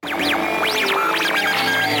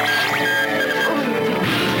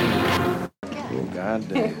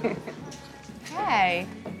damn. Hey.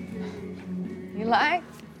 You like?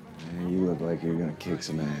 Man, you look like you're gonna kick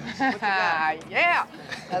some ass. Yeah.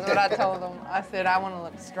 That's what I told them. I said, I want to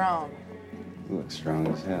look strong. You look strong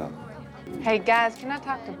as hell. Hey, guys, can I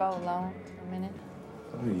talk to Bo alone for a minute?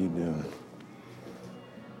 What are you doing?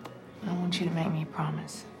 I want you to make me a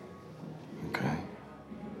promise. Okay.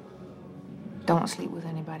 Don't sleep with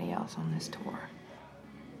anybody else on this tour.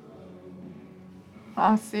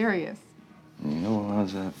 I'm serious. You know,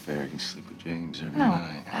 how's that fair? You sleep with James every No,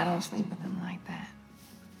 night. I don't sleep with him like that.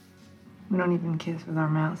 We don't even kiss with our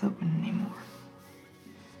mouths open anymore.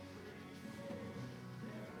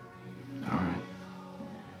 All right.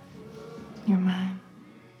 You're mine.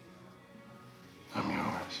 I'm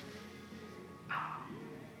yours.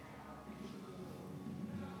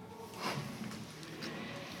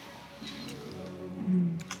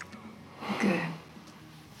 Good.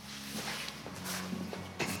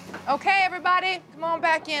 Okay, everybody, come on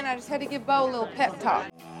back in. I just had to give Bo a little pep talk.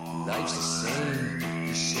 Life's the same,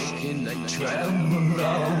 you're shaking like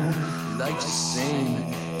tremolo. Life's the same,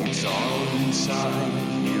 it's all inside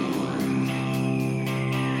you.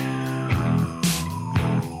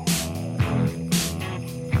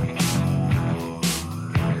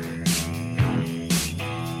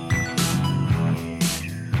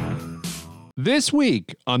 This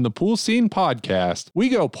week on the Pool Scene Podcast, we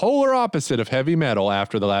go polar opposite of heavy metal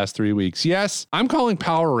after the last 3 weeks. Yes, I'm calling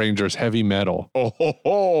Power Rangers heavy metal.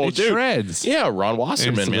 It dude. shreds. Yeah, Ron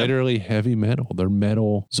Wasserman, It's man. literally heavy metal. They're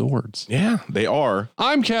metal Zords. Yeah, they are.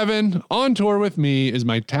 I'm Kevin. On tour with me is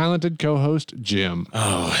my talented co-host, Jim.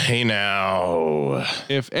 Oh, hey now.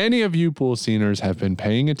 If any of you pool sceners have been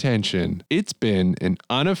paying attention, it's been an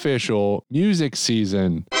unofficial music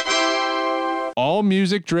season. All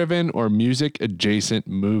music-driven or music-adjacent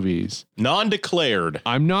movies. Non-declared.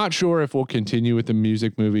 I'm not sure if we'll continue with the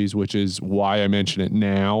music movies, which is why I mention it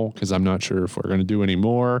now, because I'm not sure if we're going to do any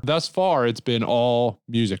more. Thus far, it's been all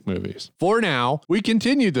music movies. For now, we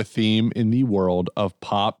continue the theme in the world of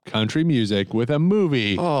pop country music with a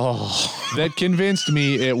movie that convinced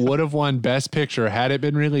me it would have won Best Picture had it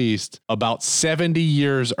been released about 70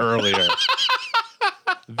 years earlier.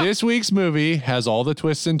 This week's movie has all the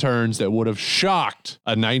twists and turns that would have shocked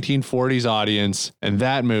a 1940s audience, and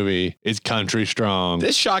that movie is Country Strong.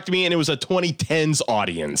 This shocked me, and it was a 2010s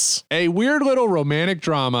audience. A weird little romantic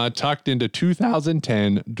drama tucked into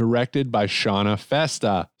 2010, directed by Shauna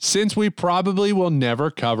Festa. Since we probably will never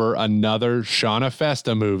cover another Shauna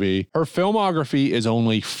Festa movie, her filmography is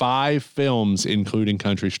only 5 films, including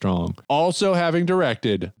Country Strong. Also having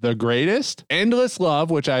directed The Greatest, Endless Love,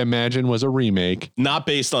 which I imagine was a remake, Not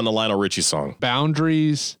based on the Lionel Richie song.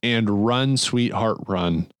 Boundaries, and Run, Sweetheart,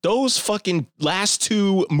 Run. Those fucking last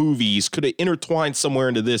 2 movies could have intertwined somewhere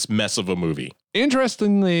into this mess of a movie.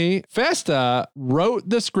 Interestingly, Festa wrote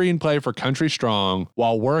the screenplay for Country Strong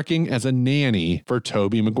while working as a nanny for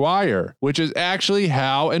Tobey Maguire, which is actually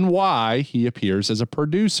how and why he appears as a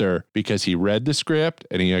producer, because he read the script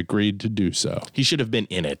and he agreed to do so. He should have been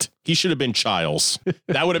in it. He should have been Childs.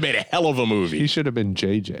 That would have made a hell of a movie. He should have been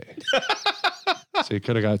JJ. So he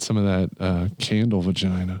could have got some of that candle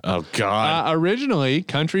vagina. Oh, God. Originally,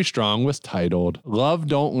 Country Strong was titled Love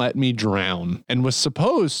Don't Let Me Drown and was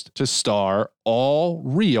supposed to star all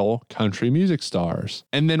real country music stars.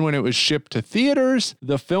 And then when it was shipped to theaters,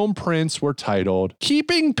 the film prints were titled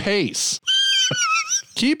Keeping Pace.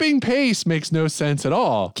 Keeping pace makes no sense at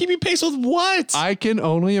all. Keeping pace with what? I can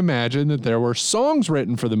only imagine that there were songs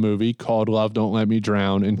written for the movie called Love Don't Let Me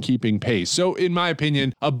Drown and Keeping Pace. So in my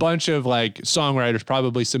opinion, a bunch of like songwriters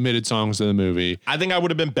probably submitted songs to the movie. I think I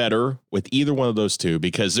would have been better with either one of those two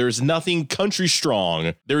because there's nothing country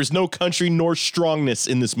strong. There is no country nor strongness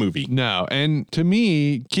in this movie. No. And to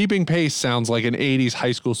me, Keeping Pace sounds like an 80s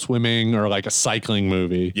high school swimming or like a cycling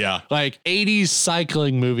movie. Yeah. Like 80s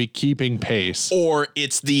cycling movie, Keeping Pace. Or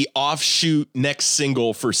it's the offshoot next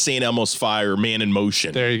single for St. Elmo's Fire, Man in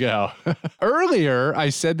Motion. There you go. Earlier, I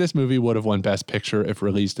said this movie would have won Best Picture if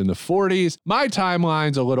released in the 40s. My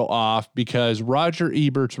timeline's a little off because Roger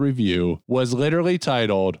Ebert's review was literally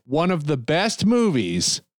titled one of the best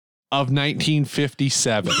movies of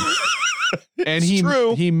 1957. And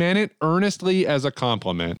he meant it earnestly as a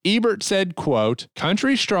compliment. Ebert said, quote,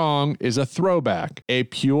 Country Strong is a throwback, a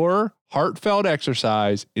pure, heartfelt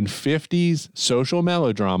exercise in 50s social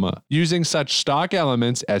melodrama, using such stock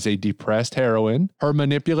elements as a depressed heroine, her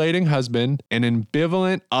manipulating husband, an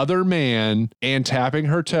ambivalent other man, and tapping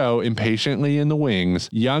her toe impatiently in the wings,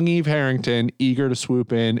 young Eve Harrington eager to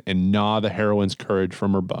swoop in and gnaw the heroine's courage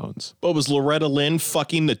from her bones. But was Loretta Lynn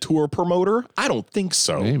fucking the tour promoter? I don't think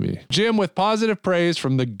so. Maybe. Jim, with positive praise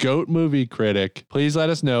from the GOAT movie critic, please let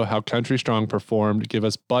us know how Country Strong performed. Give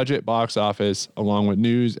us budget, box office, along with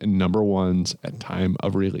news and number ones at time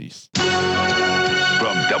of release.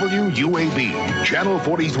 From WUAB, Channel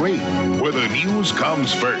 43, where the news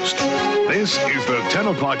comes first. This is the 10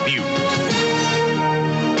 o'clock news.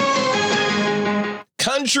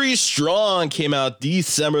 Country Strong came out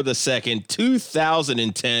December the 2nd,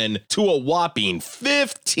 2010 to a whopping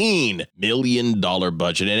 $15 million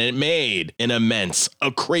budget, and it made an immense,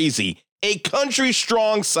 a Country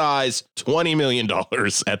Strong size $20 million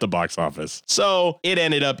at the box office. So it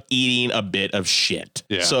ended up eating a bit of shit.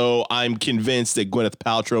 Yeah. So I'm convinced that Gwyneth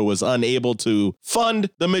Paltrow was unable to fund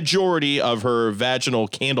the majority of her vaginal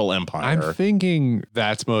candle empire. I'm thinking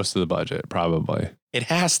that's most of the budget, probably. It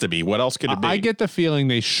has to be. What else could it be? I get the feeling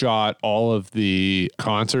they shot all of the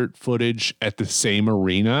concert footage at the same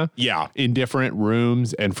arena. Yeah. In different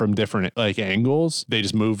rooms and from different angles. They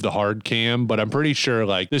just moved the hard cam, but I'm pretty sure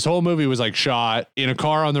this whole movie was shot in a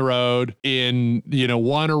car on the road in,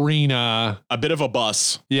 one arena. A bit of a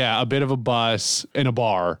bus. Yeah, a bit of a bus in a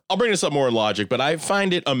bar. I'll bring this up more in logic, but I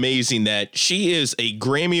find it amazing that she is a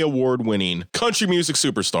Grammy Award winning country music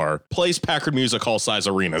superstar, plays Packard Music Hall size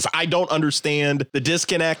arenas. I don't understand the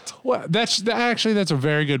disconnect. Well, that's a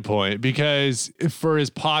very good point, because for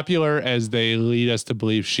as popular as they lead us to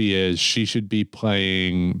believe she is, she should be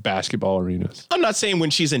playing basketball arenas. I'm not saying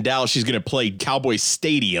when she's in Dallas she's going to play Cowboy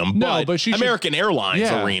Stadium, but she American Airlines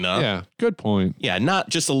Arena. Yeah, good point. Yeah, not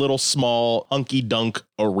just a little small hunky dunk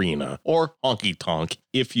arena, or honky tonk,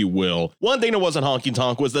 if you will. One thing that wasn't honky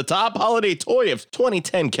tonk was the top holiday toy of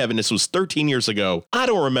 2010, Kevin. This was 13 years ago. I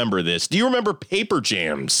don't remember this. Do you remember Paper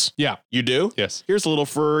Jams? Yeah. You do? Yes. Here's a little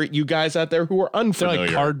for you guys out there who are unfamiliar. They're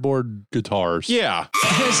like cardboard guitars. Yeah.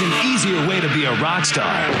 There's an easier way to be a rock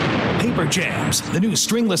star. Paper Jams, the new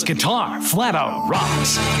stringless guitar, flat out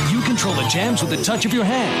rocks. You control the jams with the touch of your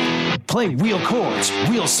hand. Play real chords,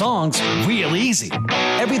 real songs, real easy.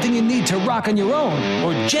 Everything you need to rock on your own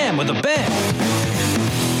or jam with a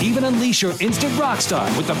band. Even unleash your instant rock star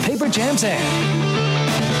with the Paper Jams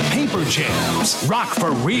amp. Paper Jams, rock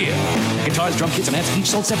for real. Guitars, drum kits, and amps each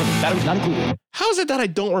sold separately. Batteries not included. How is it that I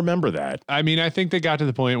don't remember that? I mean, I think they got to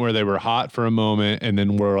the point where they were hot for a moment and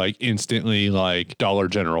then were instantly Dollar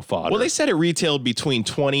General fodder. Well, they said it retailed between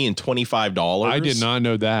 $20 and $25. I did not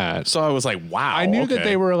know that. So I was like, wow. I knew that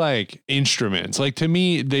they were instruments. To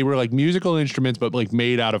me, they were musical instruments, but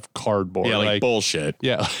made out of cardboard. Yeah, bullshit.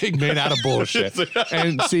 Yeah, made out of bullshit.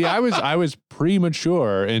 And see, I was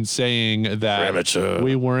premature in saying that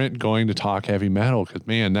we weren't going to talk heavy metal, because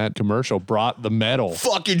man, that commercial brought the metal.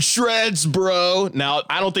 Fucking shreds, bro. Now,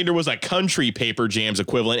 I don't think there was a country Paper Jams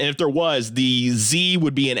equivalent. And if there was, the Z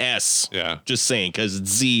would be an S. Yeah. Just saying, because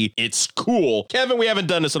Z, it's cool. Kevin, we haven't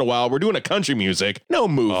done this in a while. We're doing a country music, no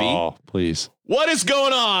movie. Oh, please. What is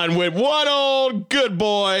going on with one old good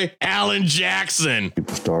boy, Alan Jackson?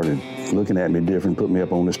 People started looking at me different, put me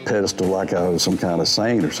up on this pedestal like I was some kind of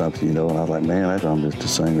saint or something, and I was like, man, I'm just a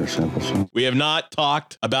singer, simple song. We have not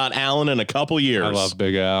talked about Alan in a couple years. I love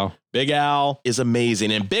Big Al. Big Al is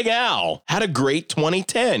amazing, and Big Al had a great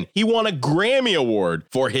 2010. He won a Grammy Award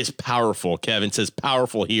for his powerful, Kevin says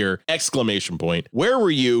powerful here, exclamation point. Where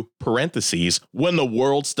were you, parentheses, when the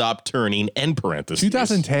world stopped turning, end parentheses.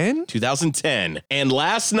 2010? 2010. And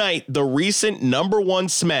last night, the recent number one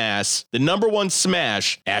smash,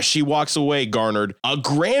 As She Walks Away, garnered a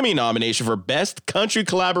Grammy nomination for Best Country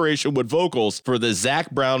Collaboration with Vocals for the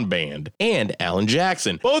Zac Brown Band and Alan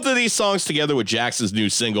Jackson. Both of these songs, together with Jackson's new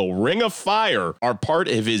single, Ring of Fire, are part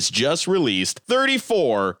of his just released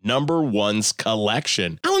 34 number ones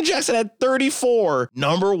collection. Alan Jackson had 34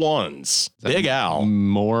 number ones. Big Al.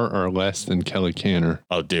 More or less than Kelly Canner?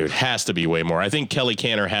 Oh, dude, has to be way more. I think Kelly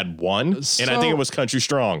Canner had one, and I think it was Country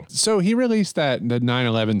Strong. So he released the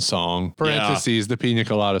 9/11 song, parentheses, the Pina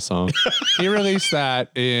Colada song. He released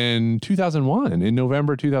that in 2001, in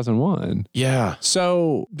November 2001. Yeah.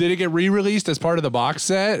 So did it get re-released as part of the box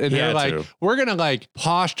set? And they're like, we're going to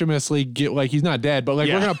posthumously posthumously give, like, he's not dead, but like,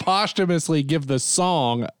 we're going to posthumously give the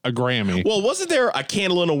song a Grammy. Well, wasn't there a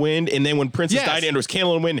Candle in the Wind? And then when Princess Diana was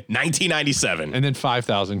Candle in the Wind, 1997. And then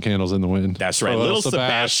 5,000 Candles in the Wind. That's right. Little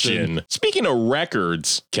Sebastian. Speaking of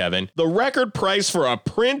records, Kevin, the record price for a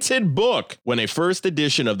printed book when a first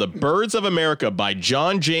edition of The Birds of America by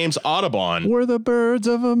John James Audubon. We're the birds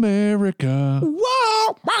of America.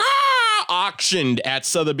 Whoa! Auctioned at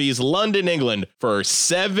Sotheby's, London, England for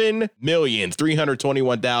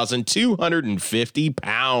 £7,321,250.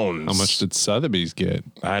 How much did Sotheby's get?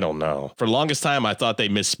 I don't know. For the longest time, I thought they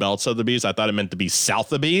misspelled Sotheby's. I thought it meant to be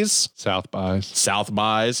Sotheby's.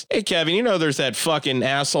 South-bys. Hey, Kevin, you know there's that fucking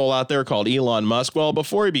asshole out there called Elon Musk. Well,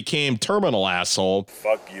 before he became terminal asshole.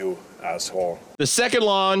 Fuck you, asshole. The second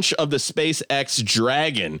launch of the SpaceX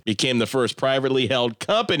Dragon became the first privately held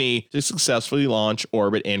company to successfully launch,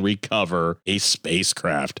 orbit, and recover a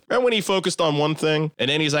spacecraft. Remember when he focused on one thing and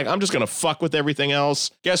then he's like, I'm just going to fuck with everything else?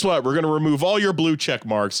 Guess what? We're going to remove all your blue check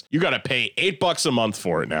marks. You got to pay $8 a month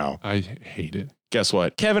for it now. I hate it. Guess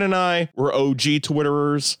what? Kevin and I, we're OG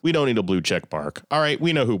Twitterers. We don't need a blue check mark. All right,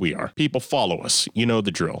 we know who we are. People follow us. You know the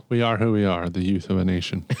drill. We are who we are, the youth of a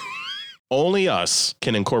nation. Only us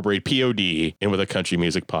can incorporate POD in with a country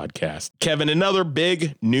music podcast. Kevin, another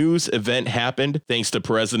big news event happened thanks to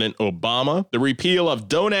President Obama. The repeal of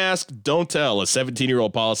Don't Ask, Don't Tell, a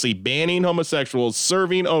 17-year-old policy banning homosexuals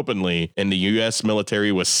serving openly in the U.S.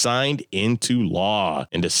 military, was signed into law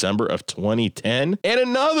in December of 2010. And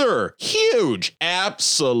another huge,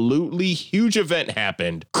 absolutely huge event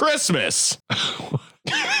happened. Christmas.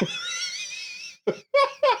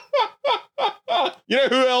 You know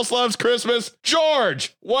who else loves Christmas?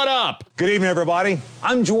 George, what up? Good evening, everybody.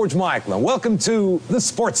 I'm George Michael, and welcome to The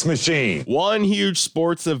Sports Machine. One huge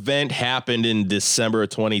sports event happened in December of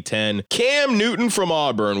 2010. Cam Newton from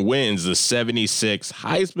Auburn wins the 76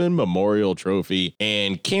 Heisman Memorial Trophy,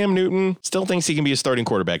 and Cam Newton still thinks he can be a starting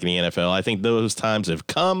quarterback in the NFL. I think those times have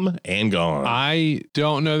come and gone. I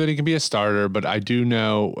don't know that he can be a starter, but I do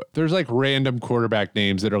know there's like random quarterback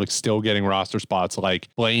names that are like still getting roster spots, like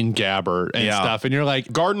Blaine Gabbert and stuff, and you're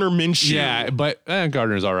like Gardner Minshew. Yeah, but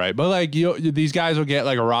Gardner's all right. But like these guys will get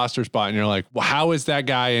like a roster spot, and you're like, well, how is that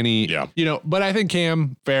guy any? Yeah, you know. But I think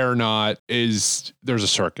Cam, fair or not, there's a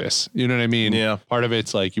circus. You know what I mean? Yeah. Part of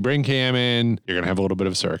it's like you bring Cam in, you're gonna have a little bit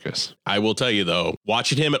of a circus. I will tell you though,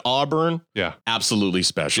 watching him at Auburn, absolutely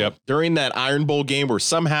special. Yep. During that Iron Bowl game where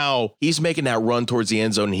somehow he's making that run towards the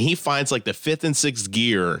end zone, and he finds like the 5th and 6th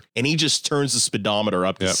gear, and he just turns the speedometer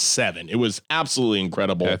up to 7. It was absolutely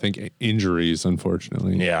incredible. Yeah, I think injuries,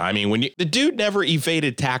 unfortunately. Yeah, I mean, the dude never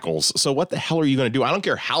evaded tackles, so what the hell are you going to do? I don't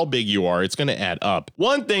care how big you are, it's going to add up.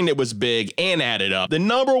 One thing that was big and added up, the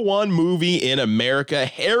 #1 movie in America,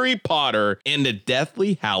 Harry Potter and the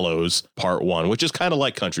Deathly Hallows Part 1, which is kind of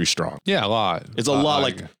like Country Strong. Yeah, a lot. It's a lot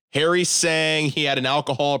like Harry sang, he had an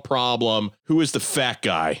alcohol problem. Who was the fat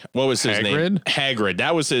guy? What was his name? Hagrid.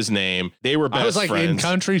 That was his name. They were best friends. I was like in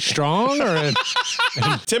Country Strong or in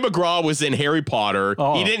Tim McGraw was in Harry Potter.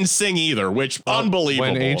 Oh. He didn't sing either, which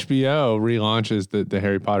unbelievable. When HBO relaunches the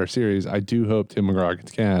Harry Potter series, I do hope Tim McGraw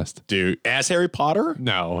gets cast. Dude, as Harry Potter?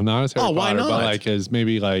 No, not as Harry Potter. Why not? But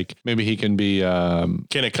maybe he can be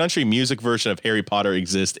Can a country music version of Harry Potter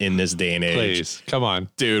exist in this day and age? Please. Come on.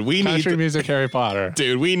 Dude, we need country music Harry Potter.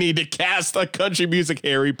 Dude, we need to cast a country music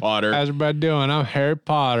Harry Potter. How's everybody doing? I'm Harry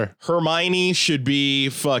Potter. Hermione should be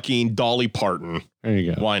fucking Dolly Parton. There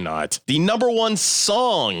you go. Why not? The #1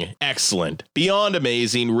 song, excellent, beyond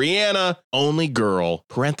amazing. Rihanna, Only Girl,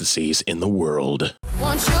 parentheses, in the world.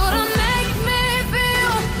 Want you to make me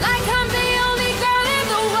feel like I'm the only girl in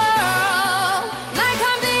the world, like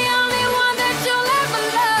I'm the only one that you'll ever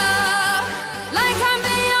love, like I'm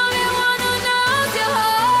the only one who knows your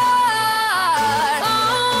heart,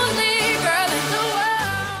 only girl in the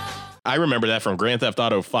world. I remember that from Grand Theft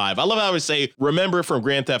Auto 5. I love how I would say, remember from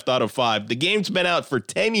Grand Theft Auto 5. The game's been out for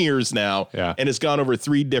 10 years now, and it's gone over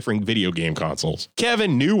 3 different video game consoles.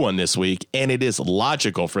 Kevin knew one this week, and it is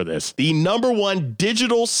logical for this. The #1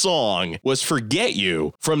 digital song was Forget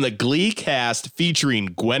You from the Glee cast featuring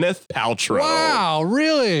Gwyneth Paltrow. Wow,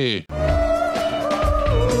 really?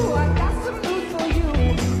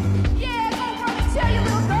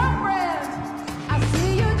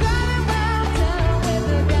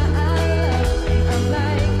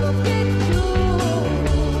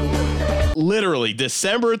 Literally Literally,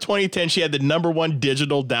 December of 2010, she had the #1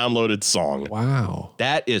 digital downloaded song. Wow.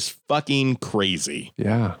 That is fucking crazy.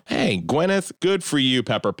 Yeah. Hey, Gwyneth, good for you,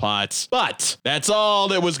 Pepper Potts. But that's all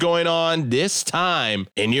that was going on this time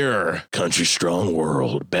in your Country Strong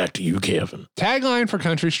world. Back to you, Kevin. Tagline for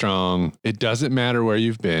Country Strong: it doesn't matter where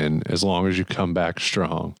you've been as long as you come back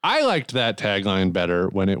strong. I liked that tagline better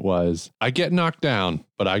when it was, I get knocked down,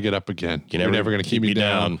 but I get up again. You're never going to keep me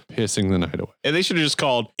down, pissing the night away. And they should have just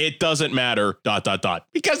called It Doesn't Matter, ...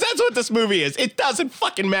 Because that's what this movie is. It doesn't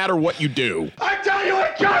fucking matter what you do. I tell you,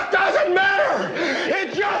 it just doesn't matter.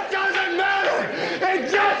 It just doesn't matter. It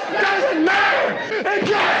just doesn't matter. It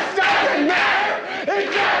just doesn't matter.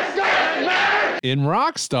 It just doesn't matter. In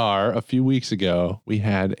Rockstar, a few weeks ago, we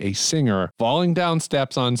had a singer falling down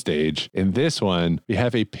steps on stage. In this one, we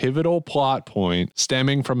have a pivotal plot point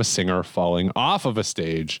stemming from a singer falling off of a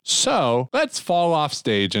stage. So let's fall off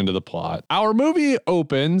stage into the plot. Our movie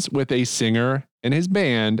opens with a singer and his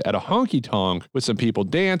band at a honky-tonk with some people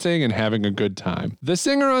dancing and having a good time. The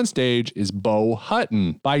singer on stage is Bo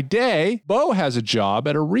Hutton. By day, Bo has a job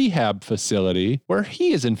at a rehab facility where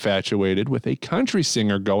he is infatuated with a country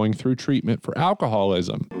singer going through treatment for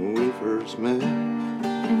alcoholism. When we first met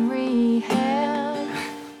In rehab.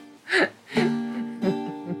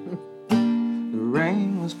 the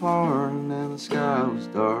rain was pouring and the sky was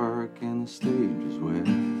dark and the stage was wet.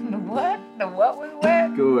 The what? The what was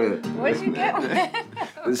wet? Go ahead. What'd you get wet?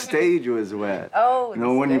 The stage was wet. Oh, You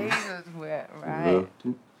know, when the you- stage was wet, right.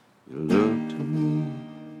 You looked at me.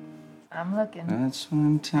 I'm looking. That's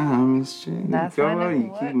when time is changing. That's Come when on, it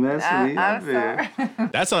you keep messing me I'm up here. sorry.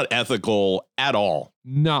 That's not ethical at all.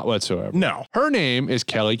 Not whatsoever. No. Her name is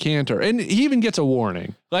Kelly Cantor, and he even gets a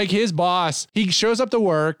warning. Like his boss, he shows up to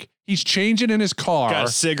work. He's changing in his car. Got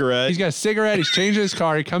a cigarette. He's got a cigarette. He's changing his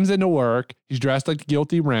car. He comes into work. He's dressed like the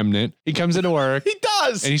guilty remnant. He comes into work. He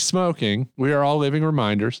does. And he's smoking. We are all living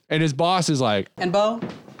reminders. And his boss is like, And Bo,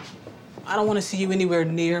 I don't want to see you anywhere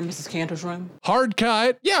near Mrs. Cantor's room. hard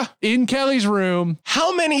cut. Yeah. In Kelly's room.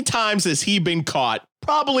 How many times has he been caught?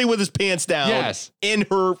 Probably with his pants down. Yes. In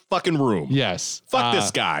her fucking room. Yes. Fuck this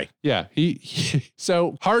guy. Yeah.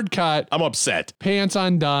 So hard cut. I'm upset. Pants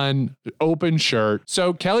undone, open shirt.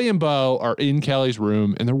 So Kelly and Bo are in Kelly's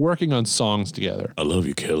room and they're working on songs together. I love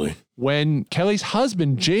you, Kelly. When Kelly's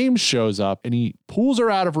husband, James, shows up and he pulls her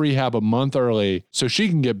out of rehab a month early so she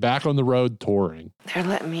can get back on the road touring. They're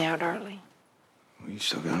letting me out early. Well, you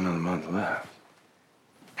still got another month left.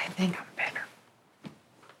 I think I'm better.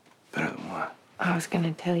 Better than what? I was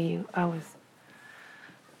gonna tell you, I was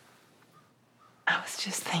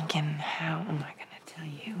just thinking, how am I gonna tell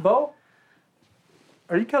you? Bo,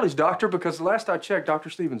 are you Kelly's doctor? Because the last I checked, Dr.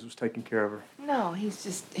 Stevens was taking care of her. No, he's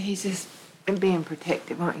just being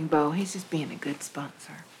protective, aren't you, Bo? He's just being a good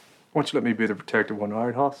sponsor. Why don't you let me be the protective one, all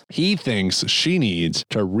right, Hoss? He thinks she needs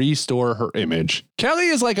to restore her image. Kelly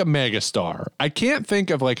is like a megastar. I can't think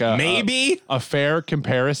of like a fair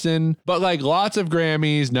comparison, but like lots of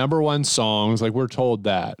Grammys, #1 songs, like we're told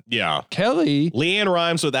that. Yeah. Kelly. LeAnn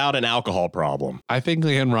Rimes without an alcohol problem. I think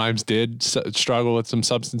LeAnn Rimes did struggle with some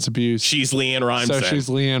substance abuse. She's LeAnn Rimes. So then. she's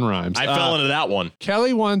LeAnn Rimes. I fell into that one.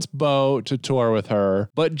 Kelly wants Bo to tour with her,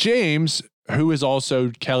 but James, who is also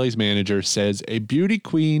Kelly's manager, says a beauty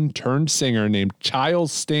queen turned singer named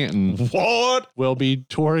Childs Stanton will be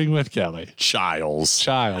touring with Kelly. Childs.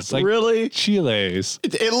 Like really? Chiles.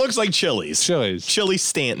 It looks like Chili's. Chili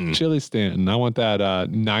Stanton. Chili Stanton. I want that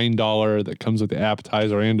 $9 that comes with the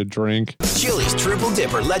appetizer and a drink. Chili's Triple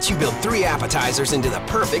Dipper lets you build 3 appetizers into the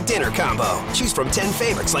perfect dinner combo. Choose from 10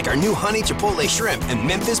 favorites like our new honey chipotle shrimp and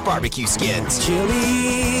Memphis barbecue skins.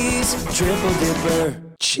 Chili's Triple Dipper.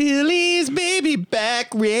 Chili's baby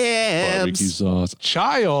back ribs. Barbecue sauce.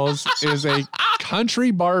 Childs is a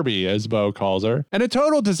country Barbie, as Bo calls her, and a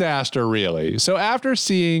total disaster, really. So after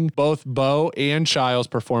seeing both Bo and Childs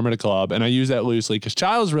perform at a club, and I use that loosely because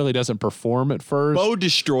Childs really doesn't perform at first. Bo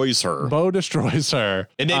destroys her.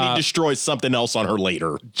 And then he destroys something else on her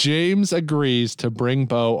later. James agrees to bring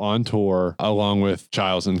Bo on tour along with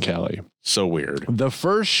Childs and Kelly. So weird. The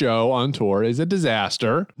first show on tour is a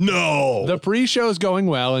disaster. No. The pre-show is going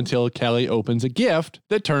well until Kelly opens a gift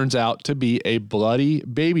that turns out to be a bloody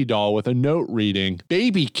baby doll with a note reading,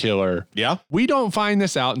 "Baby Killer." Yeah. We don't find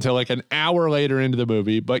this out until like an hour later into the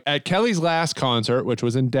movie, but at Kelly's last concert, which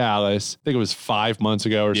was in Dallas, I think it was 5 months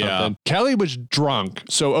ago or something, Kelly was drunk,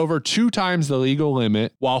 so over 2 times the legal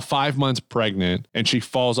limit while 5 months pregnant, and she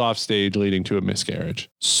falls off stage leading to a miscarriage.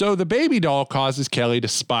 So the baby doll causes Kelly to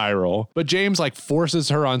spiral, but James like forces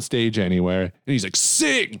her on stage anyway. And he's like,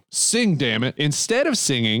 sing, damn it. Instead of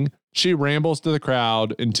singing, she rambles to the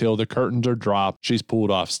crowd until the curtains are dropped. She's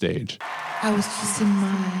pulled off stage. I was just in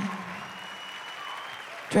my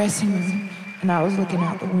dressing room, and I was looking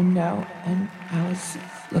out the window, and I was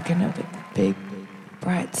looking up at the big,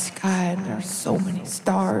 bright sky, and there were so many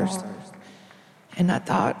stars. And I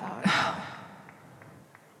thought,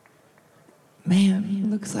 man, it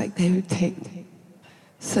looks like they would take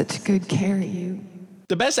such good care of you.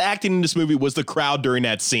 The best acting in this movie was the crowd during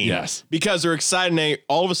that scene. Yes. Because they're excited and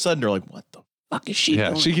all of a sudden they're like, what the fuck is she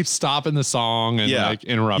doing? She keeps stopping the song and like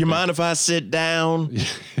interrupting. You mind if I sit down?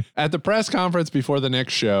 At the press conference before the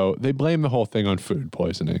next show, they blame the whole thing on food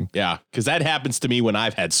poisoning. Yeah, because that happens to me when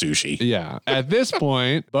I've had sushi. Yeah. At this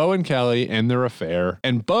point, Bo and Kelly end their affair,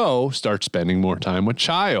 and Bo starts spending more time with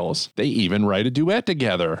Childs. They even write a duet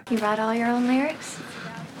together. You write all your own lyrics?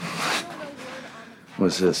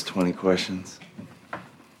 What's this, 20 questions?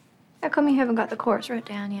 How come you haven't got the chorus wrote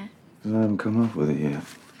down yet? I haven't come up with it yet.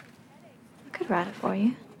 I could write it for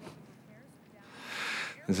you.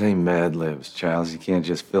 This ain't Mad Libs, Childs. You can't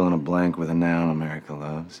just fill in a blank with a noun America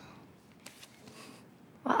loves.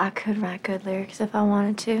 Well, I could write good lyrics if I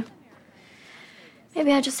wanted to.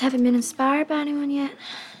 Maybe I just haven't been inspired by anyone yet.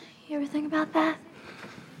 You ever think about that?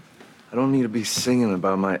 I don't need to be singing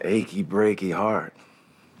about my achy, breaky heart.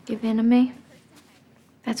 Give in to me.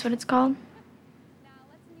 That's what it's called.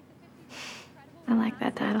 I like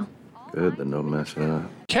that title. Good, then don't mess it up.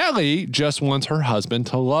 Kelly just wants her husband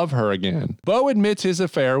to love her again. Bo admits his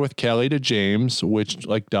affair with Kelly to James, which,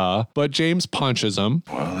 like, duh, but James punches him.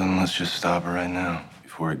 Well, then let's just stop her right now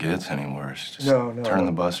before it gets any worse. Just No. turn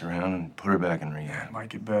the bus around and put her back in rehab. Might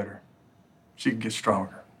get better. She can get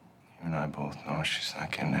stronger. You and I both know she's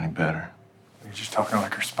not getting any better. You're just talking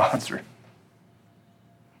like her sponsor.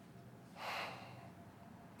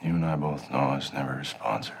 You and I both know I was never a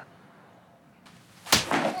sponsor.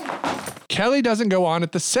 Kelly doesn't go on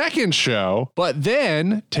at the second show, but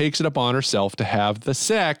then takes it upon herself to have the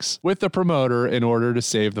sex with the promoter in order to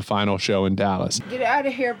save the final show in Dallas. Get out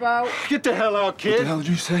of here, Bo. Get the hell out, kid. What the hell did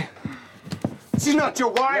you say? She's not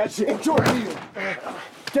your wife. Yeah, it's your deal.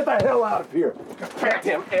 Get the hell out of here.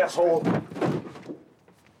 Goddamn asshole.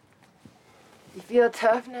 You feel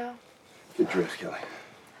tough now? Get dressed, Kelly.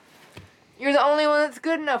 You're the only one that's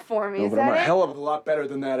good enough for me, No, is but I'm that a it? hell of a lot better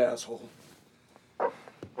than that asshole.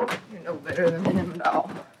 You're no better than him at all.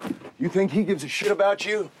 You think he gives a shit about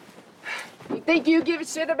you? You think you give a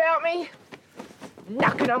shit about me?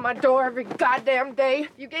 Knocking on my door every goddamn day.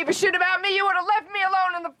 If you gave a shit about me, you would have left me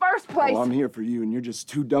alone in the first place. Well, I'm here for you, and you're just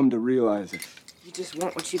too dumb to realize it. You just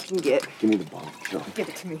want what you can get. Give me the ball, Kelly. Give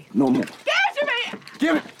it to me. No more. Give it to me!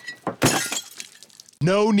 Give it!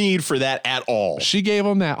 No need for that at all. She gave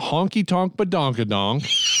him that honky tonk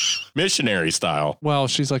badonkadonk. Missionary style. Well,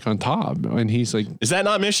 she's like on top, and he's like, is that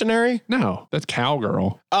not missionary? No, that's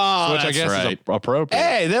cowgirl. Oh, which that's I guess right. is appropriate.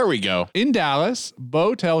 Hey, there we go. In Dallas,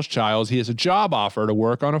 Bo tells Childs he has a job offer to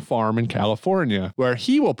work on a farm in California, where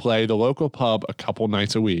he will play the local pub a couple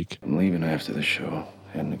nights a week. I'm leaving after the show,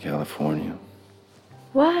 heading to California.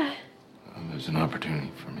 Why? There's an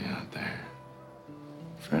opportunity for me out there.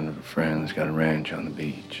 A friend of a friend's got a ranch on the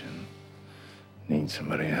beach and needs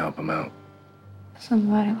somebody to help him out.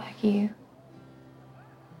 Somebody like you.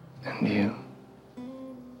 And you.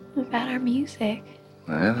 About our music.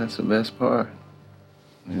 Yeah, that's the best part.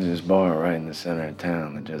 There's this bar right in the center of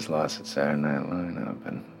town that just lost its Saturday night lineup,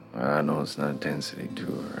 and well, I know it's not a 10-city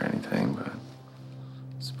tour or anything, but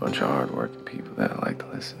it's a bunch of hard-working people that like to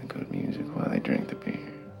listen to good music while they drink the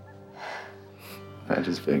beer. I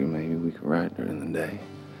just figured maybe we could write during the day,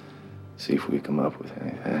 see if we come up with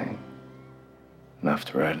anything. Enough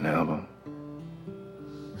to write an album.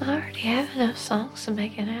 I already have enough songs to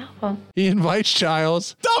make an album. He invites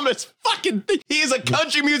Childs. Dumbest fucking thing. He is a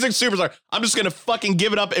country music superstar. I'm just going to fucking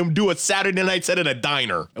give it up and do a Saturday night set at a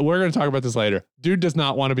diner. We're going to talk about this later. Dude does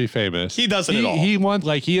not want to be famous. He doesn't at all. He wants,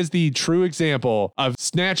 like, he is the true example of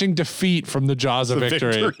snatching defeat from the jaws of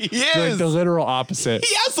victory. He It's is. like the literal opposite.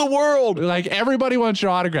 He has the world. Like, everybody wants your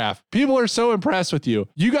autograph. People are so impressed with you.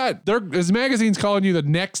 You got, this magazine's calling you the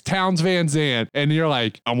next Towns Van Zandt, and you're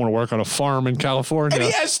like, I want to work on a farm in California. And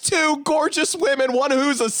he has two gorgeous women, one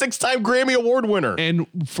who's a 6-time Grammy Award winner. And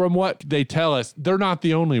from what they tell us, they're not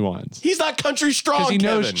the only ones. He's not country strong, He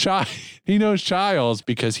knows Kevin. he knows Childs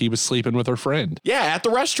because he was sleeping with her friend. Yeah, at the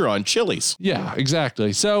restaurant, Chili's. Yeah,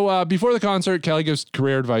 exactly. So before the concert, Kelly gives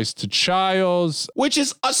career advice to Childs. Which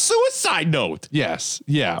is a suicide note. Yes.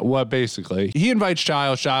 Yeah. What basically? He invites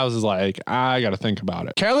Childs. Childs is like, I got to think about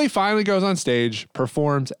it. Kelly finally goes on stage,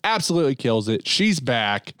 performs, absolutely kills it. She's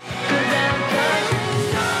back.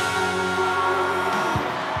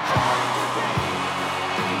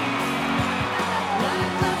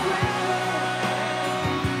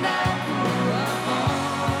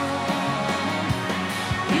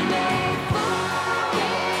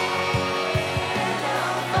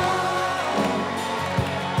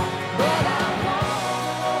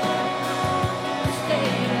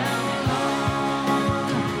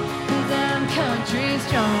 country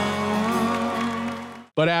strong.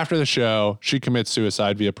 But after the show, she commits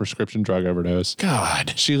suicide via prescription drug overdose.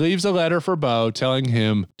 God. She leaves a letter for Bo telling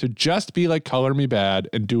him to just be like Color Me Bad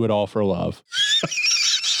and do it all for love.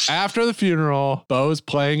 After the funeral, Bo's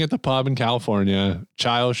playing at the pub in California.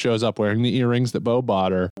 Child shows up wearing the earrings that Bo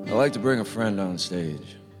bought her. I like to bring a friend on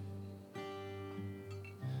stage.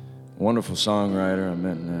 A wonderful songwriter I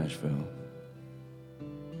met in Nashville.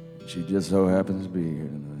 She just so happens to be here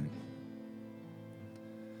tonight.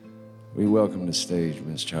 We welcome to stage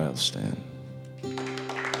Miss Child Stanton.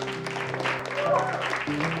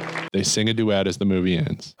 They sing a duet as the movie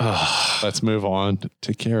ends. Let's move on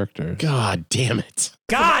to characters. God damn it.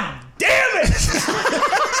 God damn it!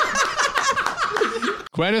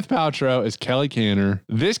 Gwyneth Paltrow is Kelly Canner.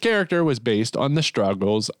 This character was based on the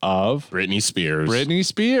struggles of Britney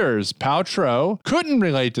Spears. Paltrow couldn't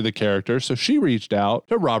relate to the character, so she reached out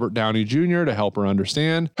to Robert Downey Jr. to help her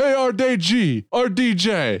understand. Hey, RDG,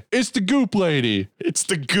 RDJ, it's the Goop Lady. It's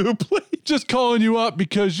the Goop Lady. Just calling you up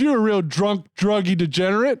because you're a real drunk, druggy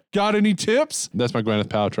degenerate. Got any tips? That's my Gwyneth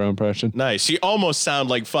Paltrow impression. Nice. She almost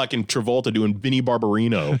sounded like fucking Travolta doing Vinnie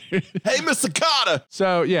Barbarino. Hey, Mr. Carter.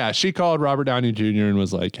 So, yeah, she called Robert Downey Jr. and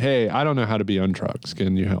was like, hey, I don't know how to be on drugs.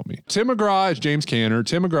 Can you help me? Tim McGraw is James Canner.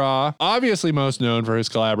 Tim McGraw, obviously most known for his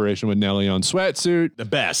collaboration with Nelly on Sweatsuit. The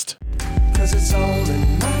best. Cause it's all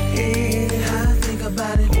in my head. I think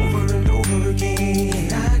about it over and over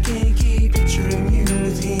again. I can't keep picturing you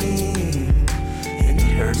with him. And it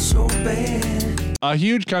hurts so bad. A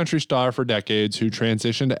huge country star for decades who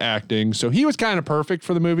transitioned to acting. So he was kind of perfect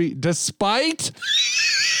for the movie, despite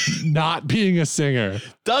not being a singer.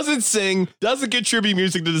 Doesn't sing, doesn't contribute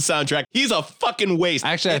music to the soundtrack. He's a fucking waste.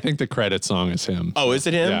 Actually, I think the credit song is him. Oh, is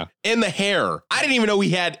it him? Yeah. And the hair. I didn't even know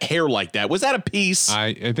he had hair like that. Was that a piece?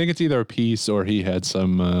 I think it's either a piece or he had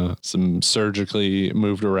some surgically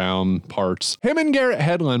moved around parts. Him and Garrett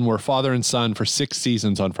Hedlund were father and son for 6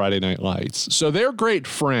 seasons on Friday Night Lights. So they're great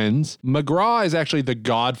friends. McGraw is actually the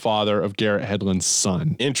godfather of Garrett Hedlund's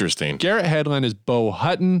son. Interesting. Garrett Hedlund is Bo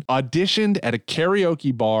Hutton, auditioned at a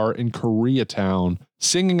karaoke bar in Koreatown,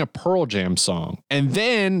 singing a Pearl Jam song, and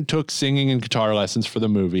then took singing and guitar lessons for the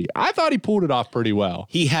movie. I thought he pulled it off pretty well.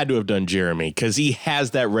 He had to have done Jeremy because he has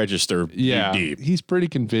that register deep. He's pretty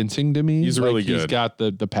convincing to me. He's really good. He's got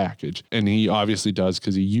the package, and he obviously does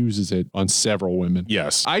because he uses it on several women.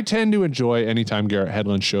 Yes. I tend to enjoy anytime Garrett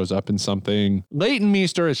Hedlund shows up in something. Leighton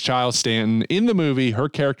Meester is Child Stanton. In the movie, her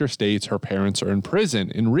character states her parents are in prison.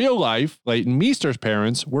 In real life, Leighton Meester's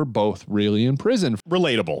parents were both really in prison.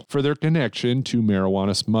 Relatable. For their connection to marijuana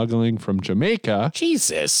smuggling from Jamaica.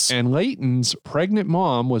 Jesus. And Leighton's pregnant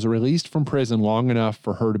mom was released from prison long enough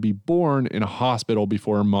for her to be born in a hospital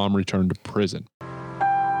before her mom returned to prison.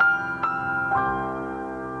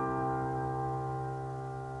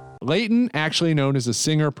 Leighton, actually known as a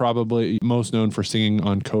singer, probably most known for singing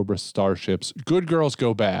on Cobra Starship's Good Girls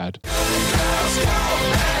Go Bad.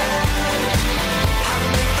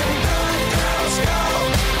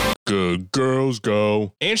 Good girls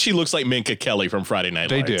go. And she looks like Minka Kelly from Friday Night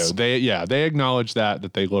Lights. They do. They acknowledge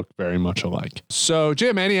that they look very much alike. So,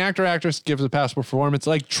 Jim, any actor, actress gives a passable performance.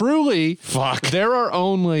 Like, truly, there are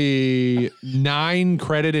only 9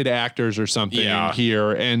 credited actors or something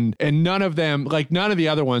here, and none of them, like none of the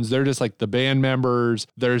other ones, they're just like the band members.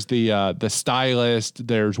 There's the stylist.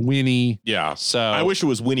 There's Winnie. Yeah. So I wish it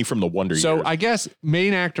was Winnie from the Wonder Years. So I guess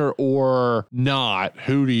main actor or not,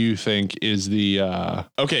 who do you think is the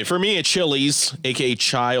Okay, for me, it's Chili's, aka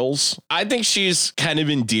Childs. I think she's kind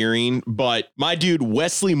of endearing, but my dude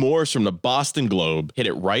Wesley Morris from the Boston Globe hit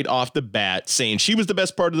it right off the bat, saying she was the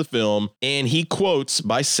best part of the film, and he quotes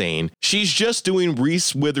by saying, she's just doing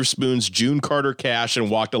Reese Witherspoon's June Carter Cash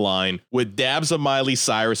and Walk the Line with dabs of Miley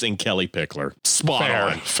Cyrus and Kelly Pickler. Spot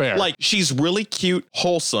on. Fair. Like, she's really cute,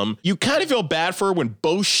 wholesome. You kind of feel bad for her when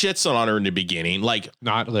Bo shits on her in the beginning. Like,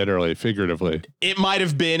 not literally, figuratively. It might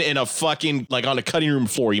have been in a fucking, like on a cutting room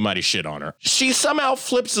floor, you might have shit on her. She somehow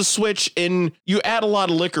flips the switch and you add a lot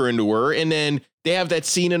of liquor into her, and then they have that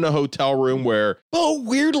scene in a hotel room where Bo,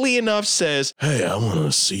 weirdly enough, says, hey, I want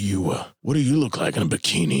to see you. What do you look like in a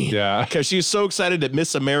bikini? Yeah. Because she's so excited that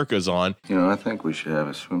Miss America's on. You know, I think we should have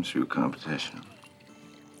a swimsuit competition.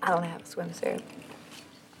 I don't have a swimsuit.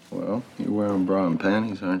 Well, you're wearing bra and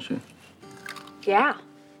panties, aren't you? Yeah.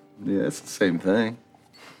 Yeah, it's the same thing.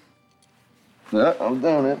 Yeah, I'm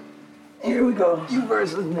doing it. Here we go. You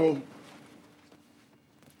versus me.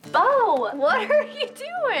 Bo, what are you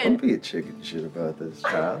doing? Don't be a chicken shit about this,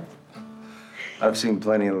 child. I've seen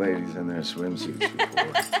plenty of ladies in their swimsuits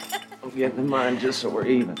before. I'm getting in mine just so we're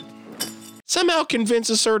even. somehow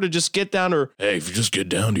convinces her to just get down to her, hey, if you just get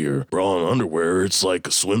down to your bra and underwear, it's like a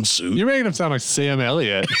swimsuit. You're making him sound like Sam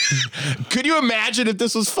Elliott. Could you imagine if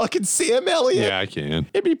this was fucking Sam Elliott? Yeah, I can.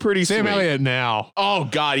 It'd be pretty Sam sweet. Elliott now. Oh,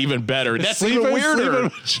 God, even better. That's Sleeping even weirder.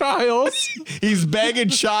 with Childs. He's banging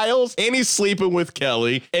Childs, and he's sleeping with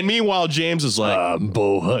Kelly. And meanwhile, James is like, I'm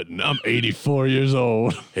Bo Hutton. I'm 84 years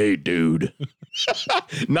old. Hey, dude.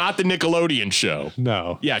 Not the Nickelodeon show.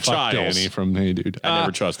 No. Yeah, Fuck Childs. Danny from Hey Dude. I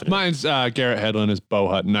never trusted him. Mine's Garrett Hedlund as Bo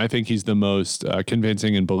Hutton. I think he's the most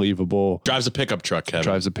convincing and believable. Drives a pickup truck, Kevin.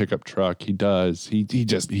 Drives a pickup truck. He does. He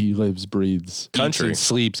lives, breathes, country, eats and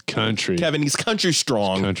sleeps country. Kevin, he's country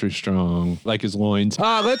strong. He's country strong, like his loins.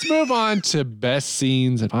 Let's move on to best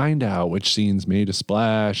scenes and find out which scenes made a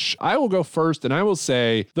splash. I will go first, and I will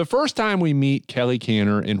say the first time we meet Kelly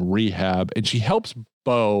Canner in rehab, and she helps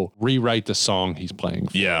Bo rewrite the song he's playing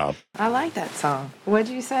for. Yeah. I like that song. What'd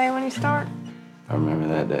you say when you start? I remember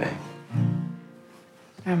that day.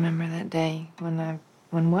 I remember that day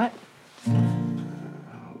when what?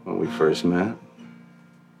 When we first met.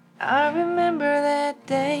 I remember that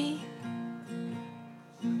day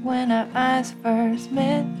when our eyes first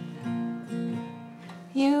met.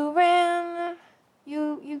 You ran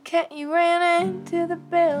into the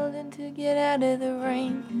building to get out of the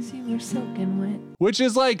rain because you were soaking wet. Which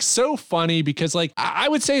is like so funny because like I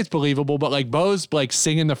would say it's believable, but like Bo's like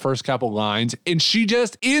singing the first couple lines and she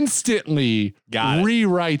just instantly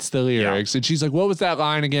rewrites the lyrics. And she's like, what was that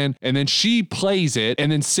line again? And then she plays it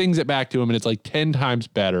and then sings it back to him and it's like 10 times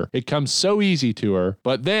better. It comes so easy to her,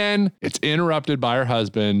 but then it's interrupted by her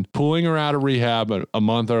husband pulling her out of rehab a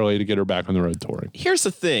month early to get her back on the road touring. Here's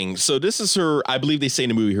the thing. So this is her, I believe they say in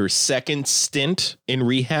the movie, her second stint in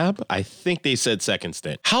rehab. I think they said second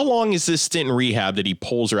stint. How long is this stint in rehab that he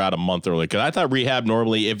pulls her out a month early? Because I thought rehab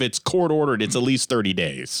normally, if it's court ordered, it's at least 30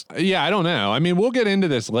 days. Yeah, I don't know. I mean, we'll get into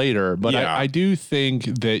this later, but I do think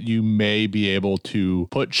that you may be able to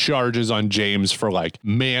put charges on James for like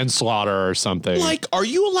manslaughter or something. Like, are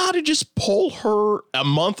you allowed to just pull her a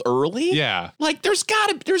month early? Yeah. Like, there's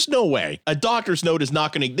no way. A doctor's note is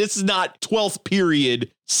not going to, this is not 12th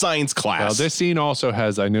period science class. Well, this scene also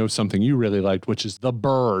has, I know something you really liked, which is the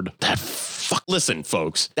bird. Listen,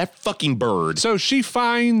 folks, that fucking bird. So she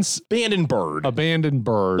finds abandoned bird,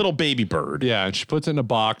 little baby bird. Yeah. And she puts it in a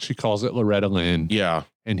box. She calls it Loretta Lynn. Yeah.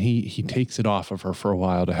 And he takes it off of her for a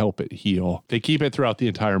while to help it heal. They keep it throughout the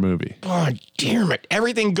entire movie. God damn it.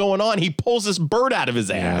 Everything going on. He pulls this bird out of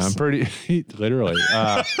his ass. Yeah, literally.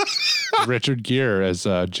 Richard Gere as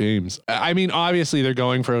James. I mean, obviously they're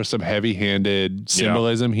going for some heavy-handed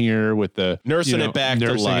symbolism here with the nursing it back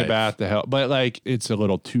to help. But like, it's a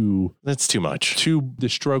little too. That's too much. The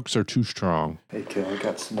strokes are too strong. Hey, Kel, I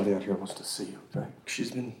got somebody out here who wants to see you, okay?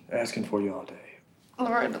 She's been asking for you all day.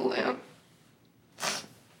 Loretta Lynn.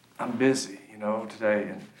 I'm busy, today,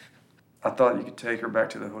 and I thought you could take her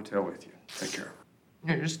back to the hotel with you. Take care of her.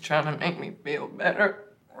 You're just trying to make me feel better.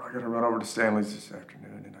 Well, I gotta run over to Stanley's this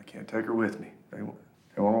afternoon, and I can't take her with me. They won't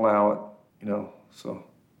allow it, so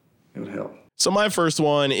it would help. So my first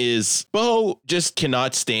one is Bo just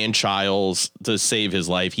cannot stand Childs to save his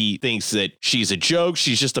life. He thinks that she's a joke.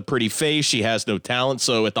 She's just a pretty face. She has no talent.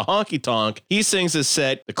 So at the honky tonk, he sings his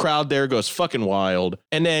set. The crowd there goes fucking wild.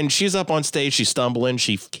 And then she's up on stage. She's stumbling.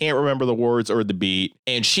 She can't remember the words or the beat.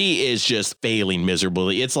 And she is just failing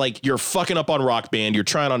miserably. It's like you're fucking up on Rock Band. You're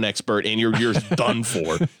trying on Expert and you're done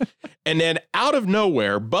for. And then out of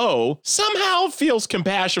nowhere, Bo somehow feels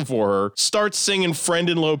compassion for her, starts singing Friend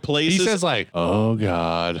in Low Places. He says like, oh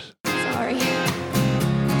God. Sorry.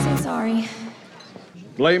 So sorry.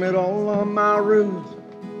 Blame it all on my roots.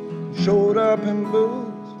 Showed up in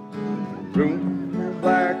boots. Room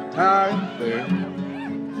black tie affair.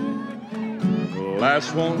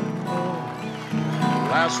 Last one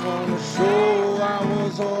to show I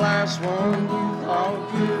was the last one out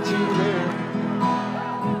to there.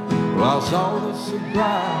 Well, I saw the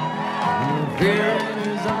surprise and the fear in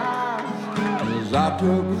his eyes as I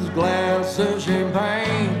took his glass of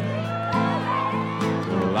champagne.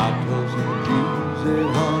 Well, I told some Jews that,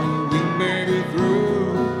 honey, we may be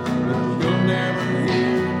through, but you'll never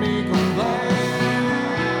hear me complain.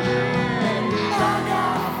 'Cause I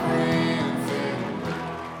got friends.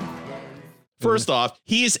 First off,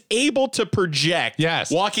 he is able to project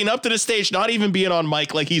walking up to the stage, not even being on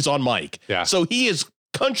mic like he's on mic. Yeah. So he is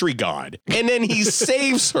country god. And then he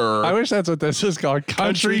saves her. I wish that's what this is called.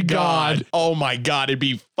 Country God. Oh my God. It'd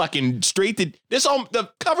be fucking straight to the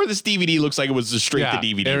cover of this DVD looks like it was a straight to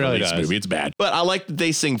DVD it really release does. movie. It's bad. But I like that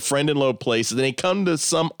they sing Friend in Low Places. And they come to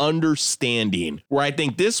some understanding where I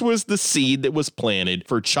think this was the seed that was planted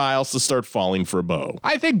for Childs to start falling for Bo.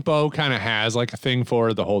 I think Bo kind of has like a thing for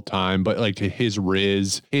her the whole time, but like his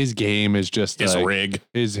game is just His like, rig.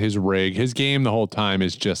 His rig. His game the whole time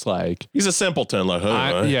is just like, he's a simpleton. Like,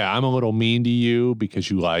 I'm a little mean to you because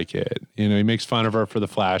you like it. You know, he makes fun of her for the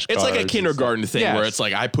flashcards. It's like a kindergarten thing where it's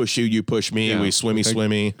like, I push you, you push me, we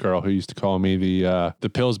swimmy. Girl who used to call me the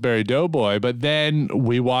Pillsbury Doughboy, but then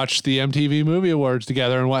we watched the MTV Movie Awards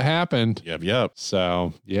together, and what happened? Yep.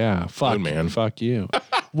 So yeah, fuck man, fuck you.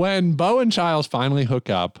 When Bo and Childs finally hook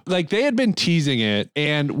up, like they had been teasing it,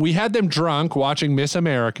 and we had them drunk watching Miss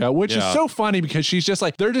America, which is so funny because she's just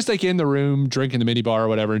like, they're just like in the room drinking the mini bar or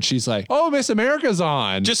whatever, and she's like, "Oh, Miss America's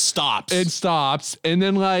on." Just stops. It stops, and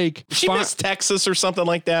then like she missed Texas or something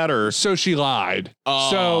like that, or so she lied.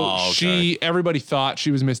 Oh, so everybody thought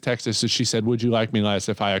she was Miss Texas, so she said, "Would you like me less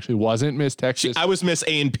if I actually wasn't Miss Texas?" I was Miss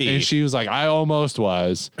A&P, and she was like, "I almost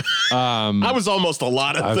was." I was almost a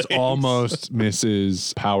lot of things. I was almost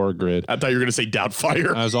Mrs. Power Grid. I thought you were gonna say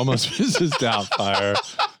Doubtfire. I was almost Mrs. Doubtfire.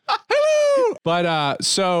 Hello. But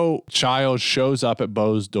so Childs shows up at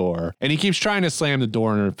Bo's door, and he keeps trying to slam the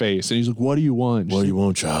door in her face, and he's like, "What do you want?" What do you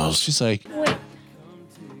want, Childs? She's like, Wait,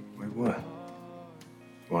 what?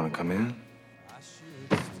 You want to come in?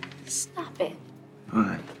 Stop it.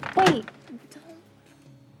 Fine. Wait.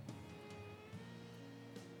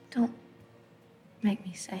 Don't make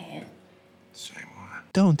me say it.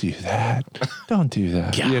 "Don't do that. Don't do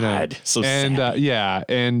that." God, you know? so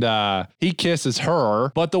and he kisses her.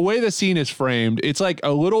 But the way the scene is framed, it's like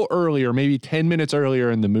a little earlier, maybe 10 minutes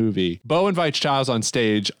earlier in the movie. Bo invites Childs on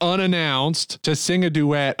stage unannounced to sing a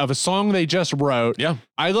duet of a song they just wrote. Yeah.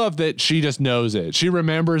 I love that she just knows it. She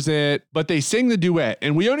remembers it, but they sing the duet,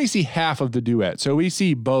 and we only see half of the duet. So we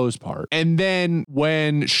see Bo's part. And then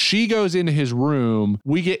when she goes into his room,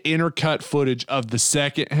 we get intercut footage of the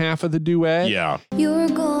second half of the duet. Yeah. You're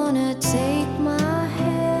gonna take my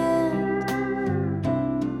hand,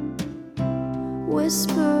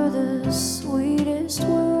 whisper the sweetest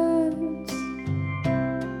words,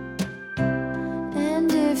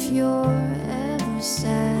 and if you're ever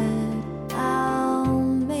sad, I'll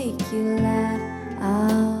make you laugh.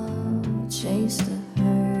 I'll chase the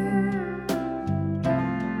hurt.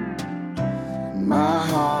 My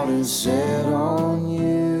heart is set on you.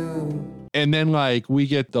 And then like we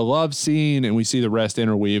get the love scene and we see the rest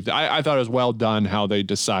interweaved. I thought it was well done how they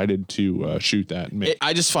decided to shoot that.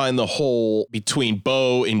 I just find the whole between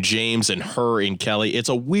Bo and James and her and Kelly, it's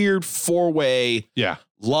a weird four-way. Yeah.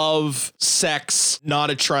 Love, sex, not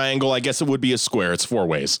a triangle. I guess it would be a square. It's four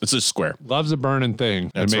ways. It's a square. Love's a burning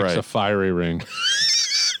thing. That's it makes right. a fiery ring.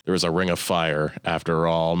 There was a ring of fire after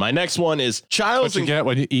all. My next one is Childs. What you get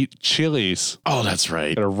when you eat Chili's. Oh, that's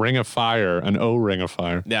right. A ring of fire, an O ring of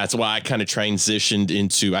fire. That's why I kind of transitioned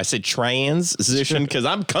into, I said transition because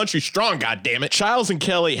I'm country strong, goddammit. Childs and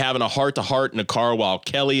Kelly having a heart-to-heart in a car while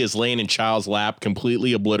Kelly is laying in Childs' lap,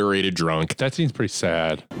 completely obliterated drunk. That seems pretty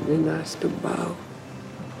sad. Be nice to Bo.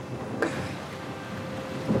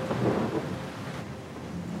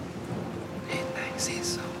 He thinks he's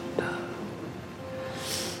so dumb.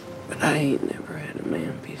 But I ain't never had a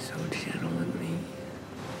man be so gentle with me.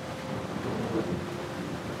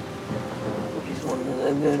 He's one of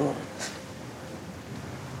the good ones.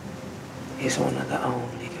 He's one of the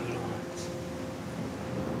only good ones.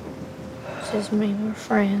 Does this mean we're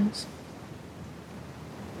friends?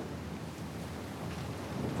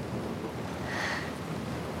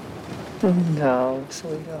 No,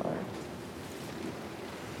 sweetheart.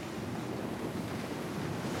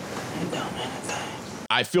 It don't anything.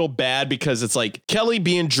 I feel bad because it's like Kelly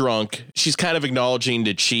being drunk. She's kind of acknowledging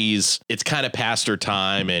that it's kind of past her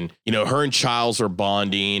time. And, you know, her and Childs are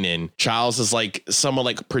bonding and Childs is like someone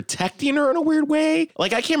like protecting her in a weird way.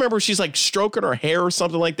 Like, I can't remember if she's like stroking her hair or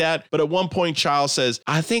something like that. But at one point, Childs says,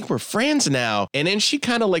 "I think we're friends now." And then she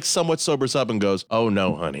kind of like somewhat sobers up and goes, "Oh,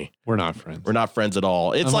 no, honey. We're not friends. We're not friends at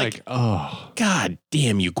all." It's I'm like, oh, God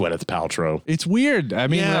damn you, Gwyneth Paltrow. It's weird. I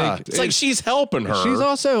mean, Yeah, like, it's like she's helping her. She's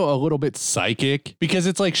also a little bit psychic because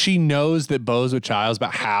it's like she knows that Bo's with Childs,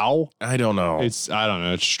 but how? I don't know. I don't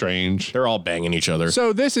know. It's strange. They're all banging each other. So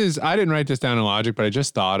I didn't write this down in logic, but I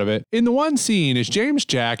just thought of it. In the one scene, is James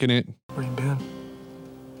jacking it? Where you been?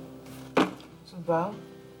 So, Bo,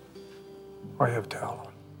 Why you have a towel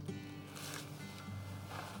on?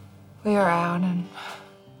 We were out and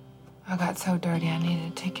I got so dirty I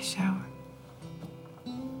needed to take a shower.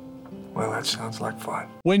 Well, that sounds like fun.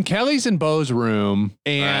 When Kelly's in Beau's room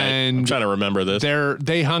and I'm trying to remember this.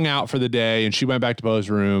 They hung out for the day and she went back to Beau's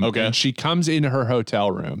room. Okay. And she comes into her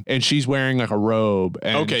hotel room and she's wearing like a robe.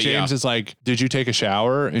 And James is like, did you take a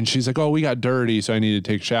shower? And she's like, oh, we got dirty, so I need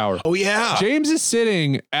to take a shower. Oh, yeah. James is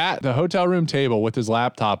sitting at the hotel room table with his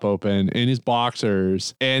laptop open in his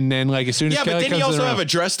boxers. And then like as soon as Kelly but didn't he comes also in the have room, a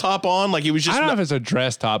dress top on? Like he was just. I don't know if it's a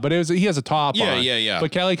dress top, but he has a top on. Yeah.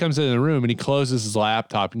 But Kelly comes in the room and he closes his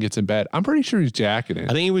laptop and gets in bed. I'm pretty sure he's jacking it. I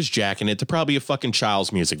think he was jacking it to probably a fucking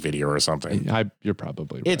Child's music video or something. You're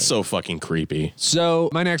probably right. It's so fucking creepy. So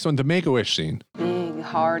my next one, the Make-A-Wish scene.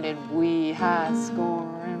 Big-hearted, wee,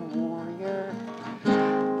 high-scoring warrior,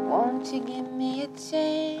 won't you give me a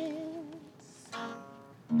chance?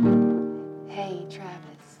 Hey,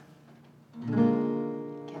 Travis,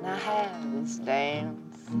 can I have this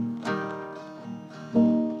dance?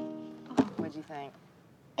 What'd you think?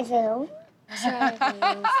 Is it over? Travis,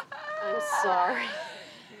 I'm sorry.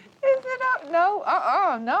 Is it up?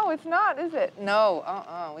 No, no, it's not, is it?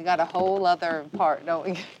 No, we got a whole other part, don't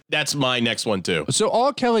we? That's my next one too. So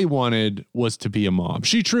all Kelly wanted was to be a mom.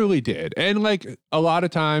 She truly did. And like a lot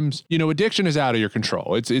of times, addiction is out of your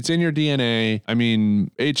control. It's in your DNA. I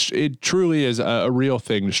mean, it truly is a real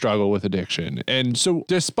thing to struggle with addiction. And so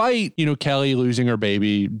despite, Kelly losing her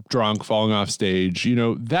baby, drunk, falling off stage,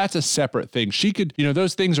 that's a separate thing. She could,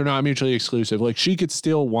 those things are not mutually exclusive. Like she could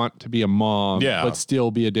still want to be a mom, but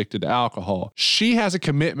still be addicted to alcohol. She has a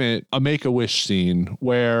commitment, a Make-A-Wish scene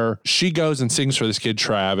where she goes and sings for this kid,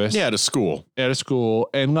 Travis. Yeah, at a school.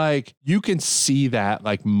 And like, you can see that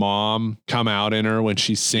like mom come out in her when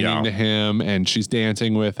she's singing to him and she's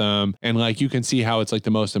dancing with him. And like, you can see how it's like the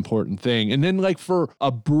most important thing. And then like for a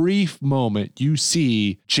brief moment, you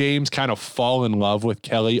see James kind of fall in love with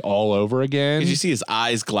Kelly all over again. You see his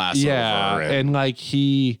eyes glass over. And like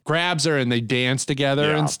he grabs her and they dance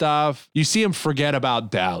together and stuff. You see him forget about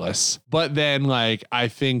Dallas. But then like, I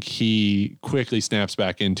think he quickly snaps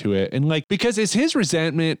back into it. And like, because it's his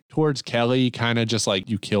resentment towards Kelly kind of just like,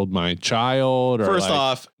 you killed my child. Or First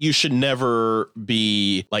off, you should never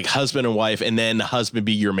be like husband and wife and then husband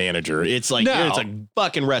be your manager. It's like, it's a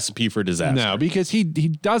fucking recipe for disaster. No, because he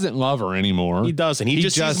doesn't love her anymore. He doesn't. He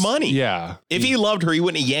just sees money. Yeah. If he loved her, he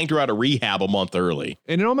wouldn't have yanked her out of rehab a month early.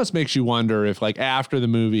 And it almost makes you wonder if like after the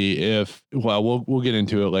movie, we'll get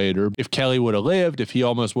into it later, if Kelly would have lived, if he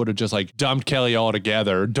almost would have just like dumped Kelly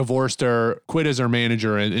altogether, divorced her, quit as her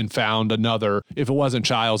manager and found another, if it wasn't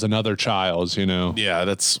Child's, another Child's, Yeah,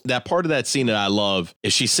 that's that part of that scene that I love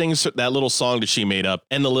is she sings that little song that she made up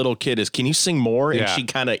and the little kid is, can you sing more? And she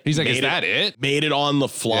kind of, he's like, is that it? Made it on the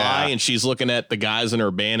fly and she's looking at the guys in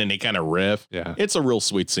her band and they kind of riff. Yeah. It's a real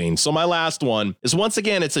sweet scene. So my last one is once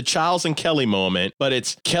again, it's a Childs and Kelly moment, but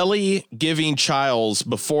it's Kelly giving Childs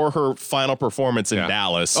before her final performance in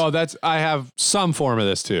Dallas. Oh, I have some form of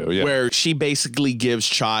this too. Yeah. Where she basically gives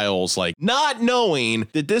Childs like not knowing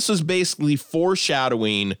that this was basically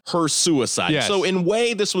foreshadowing her suicide. Yes. So in a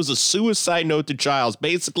way, this was a suicide note to Childs,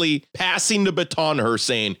 basically passing the baton to her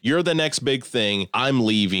saying, you're the next big thing. I'm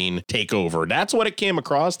leaving. Take over. That's what it came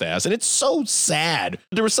across as. And it's so sad.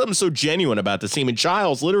 There was something so genuine about the scene. And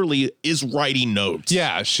Childs literally is writing notes.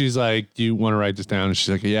 Yeah. She's like, do you want to write this down? And she's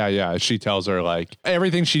like, yeah. She tells her like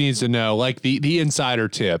everything she needs to know, like the insider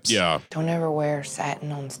tips. Yeah. Don't ever wear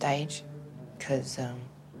satin on stage because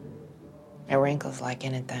it wrinkles like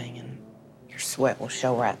anything and your sweat will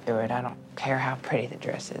show right through it. I don't care how pretty the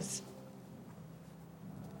dress is.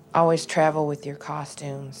 Always travel with your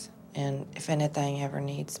costumes, and if anything ever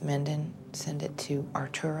needs mending, send it to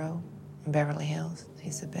Arturo in Beverly Hills.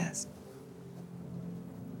 He's the best.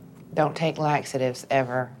 Don't take laxatives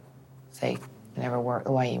ever. They never work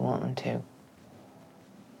the way you want them to.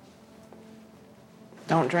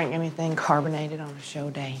 Don't drink anything carbonated on a show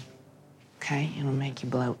day, okay? It'll make you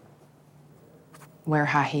bloat. Wear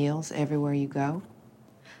high heels everywhere you go.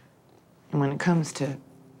 And when it comes to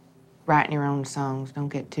writing your own songs, don't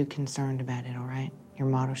get too concerned about it, all right? Your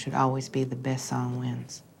motto should always be the best song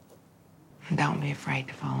wins. And don't be afraid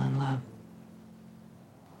to fall in love.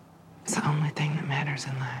 It's the only thing that matters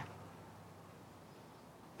in life.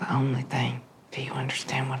 The only thing. Do you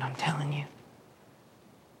understand what I'm telling you?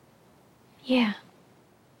 Yeah.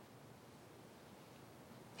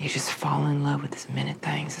 You just fall in love with as many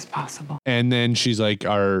things as possible. And then she's like,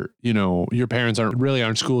 your parents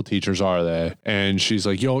aren't school teachers, are they? And she's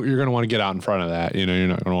like, you're going to want to get out in front of that. You're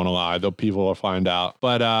not going to want to lie. The people will find out.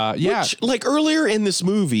 But Which, like earlier in this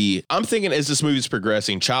movie, I'm thinking as this movie's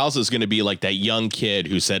progressing, Childs is going to be like that young kid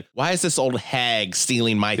who said, why is this old hag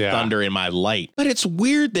stealing my thunder and my light? But it's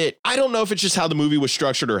weird that I don't know if it's just how the movie was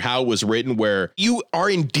structured or how it was written where you are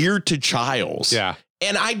endeared to Childs. Yeah.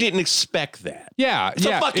 And I didn't expect that. Yeah. It's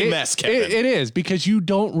a fucking mess, Kevin. It is, because you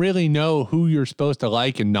don't really know who you're supposed to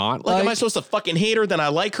like and not like. Am I supposed to fucking hate her? Then I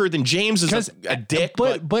like her. Then James is a dick.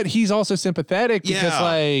 But he's also sympathetic because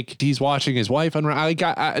like he's watching his wife on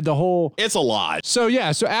the whole. It's a lot. So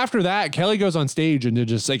yeah. So after that, Kelly goes on stage and it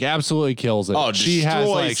just like absolutely kills it. Oh, she has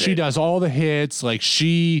like she does all the hits. Like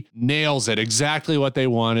she nails it. Exactly what they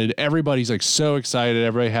wanted. Everybody's like so excited.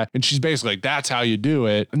 Everybody and she's basically like, that's how you do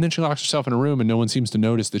it. And then she locks herself in a room and no one seems to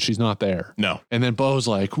notice that she's not there. No. And then Bo's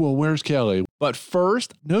like, well, where's Kelly? But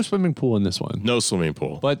first, no swimming pool in this one. No swimming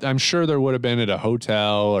pool. But I'm sure there would have been at a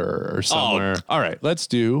hotel or somewhere. All right, let's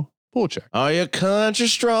do pool check. Are you country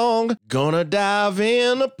strong? Gonna dive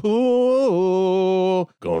in the pool.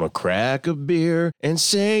 Gonna crack a beer and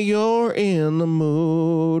say you're in the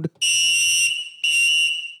mood.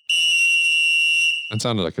 That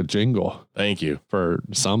sounded like a jingle. Thank you. For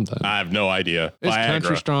something. I have no idea. It's Viagra.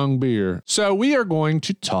 Country Strong beer. So we are going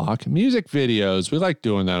to talk music videos. We like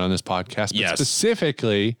doing that on this podcast. But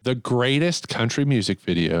specifically, the greatest country music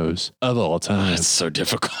videos of all time. It's so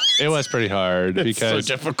difficult. It was pretty hard because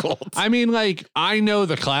so difficult. I mean, like, I know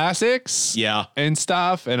the classics. Yeah. And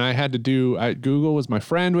stuff. And I had to Google was my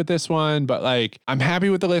friend with this one. But like, I'm happy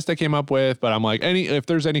with the list I came up with. But I'm like, if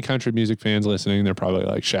there's any country music fans listening, they're probably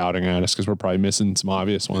like shouting at us because we're probably missing some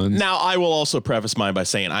obvious ones. Now, I will also preface mine by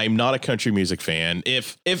saying I'm not a country music fan.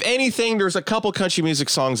 If anything, there's a couple country music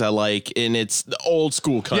songs I like, and it's the old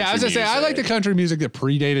school country. Yeah, as I say, I like the country music that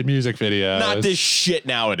predated music videos. Not this shit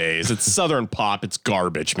nowadays. It's Southern pop. It's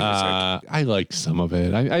garbage music. I like some of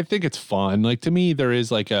it. I think it's fun. Like, to me, there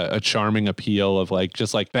is like a charming appeal of like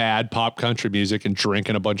just like bad pop country music and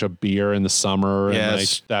drinking a bunch of beer in the summer and like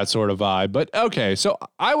that sort of vibe. But okay, so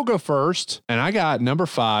I will go first, and I got number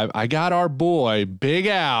 5. I got our boy Big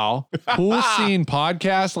Al, pool scene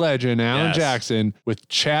podcast legend Alan Jackson with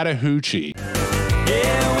Chattahoochee. Yeah,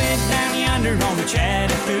 I went down yonder on the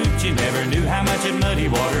Chattahoochee. Never knew how much that muddy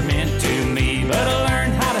water meant to me. But I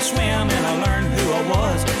learned how to swim and I learned who I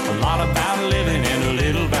was. A lot about living and a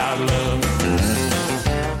little about love.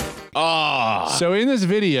 So in this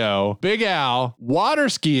video, Big Al water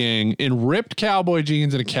skiing in ripped cowboy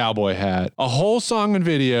jeans and a cowboy hat. A whole song and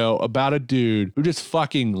video about a dude who just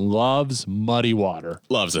fucking loves muddy water.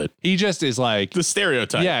 Loves it. He just is like the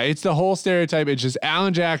stereotype. Yeah, it's the whole stereotype. It's just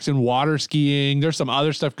Alan Jackson water skiing. There's some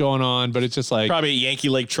other stuff going on, but it's just like probably a Yankee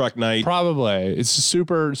Lake truck night. Probably. It's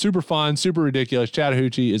super, super fun, super ridiculous.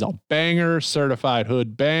 Chattahoochee is a banger, certified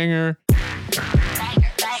hood banger.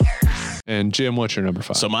 And Jim, what's your number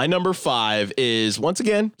 5? So my number 5 is, once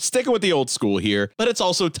again, sticking with the old school here, but it's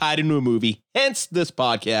also tied into a movie, hence this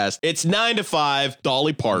podcast. It's 9 to 5,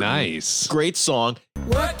 Dolly Parton. Nice. Great song.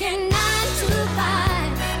 Working 9 to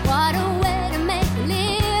 5, what a way to make a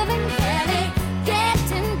living. Barely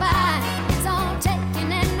getting by, it's all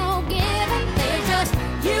taking and no giving. They just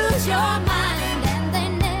use your mind and they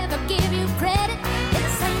never give you credit.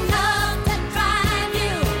 It's enough to drive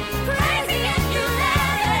you crazy and you let it.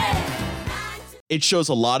 It shows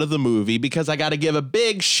a lot of the movie because I got to give a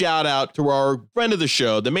big shout out to our friend of the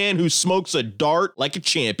show, the man who smokes a dart like a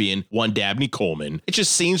champion, one Dabney Coleman. It's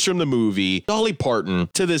just scenes from the movie. Dolly Parton,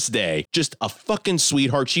 to this day, just a fucking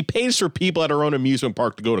sweetheart. She pays for people at her own amusement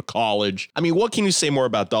park to go to college. I mean, what can you say more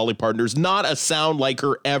about Dolly Parton? There's not a sound like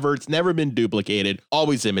her ever. It's never been duplicated,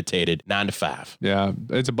 always imitated. 9 to 5. Yeah,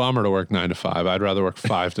 it's a bummer to work 9 to 5. I'd rather work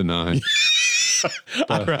 5 to 9.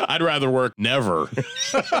 I'd rather work never.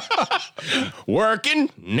 Working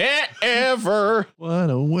never. What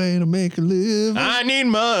a way to make a living. I need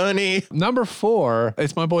money. Number 4,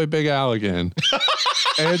 it's my boy Big Al again.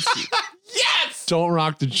 It's yes. Don't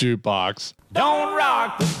Rock the Jukebox. Don't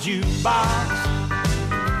rock the jukebox.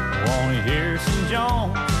 Wanna hear some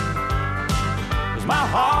Jones? 'Cause my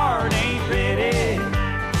heart ain't ready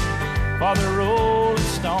for the Rolling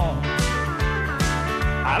Stones.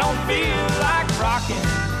 I don't feel like rocking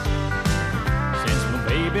since my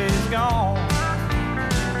baby's gone.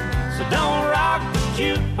 So don't rock the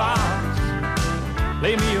jukebox.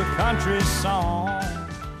 Play me a country song.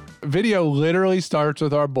 Video literally starts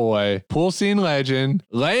with our boy, pool scene legend,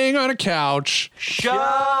 laying on a couch.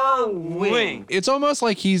 Showing. It's almost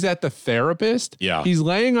like he's at the therapist. Yeah. He's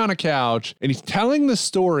laying on a couch and he's telling the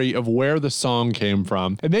story of where the song came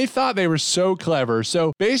from. And they thought they were so clever.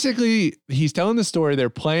 So basically, he's telling the story.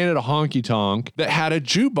 They're playing at a honky tonk that had a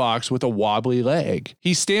jukebox with a wobbly leg.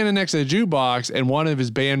 He's standing next to the jukebox and one of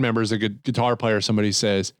his band members, a guitar player, somebody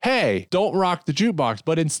says, "Hey, don't rock the jukebox."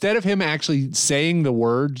 But instead of him actually saying the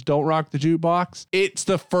words, "Don't don't rock the jukebox. It's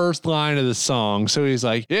the first line of the song. So he's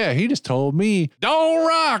like, yeah, he just told me, don't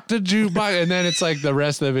rock the jukebox. And then it's like the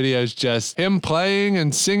rest of the video is just him playing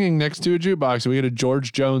and singing next to a jukebox. And we get a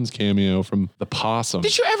George Jones cameo from the Possum.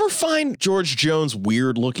 Did you ever find George Jones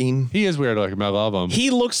weird looking? He is weird looking. I love him.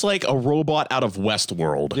 He looks like a robot out of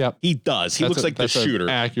Westworld. Yep. He does. He looks like the shooter.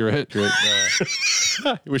 Accurate.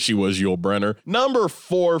 I wish he was Yul Brenner. Number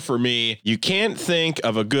 4 for me, you can't think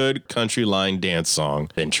of a good country line dance song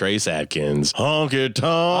than Trace Adkins. Honky tonk.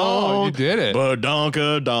 Oh, you did it.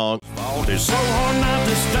 Badonka donk. It's so hard not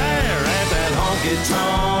to stare at that honky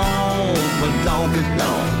tonk, badonka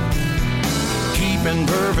donk. Keeping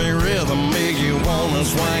perfect rhythm make you wanna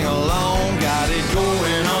swing along. Got it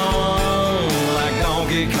going on like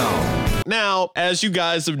Donkey Kong. Now, as you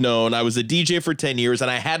guys have known, I was a DJ for 10 years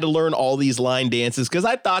and I had to learn all these line dances because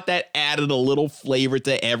I thought that added a little flavor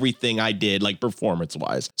to everything I did, like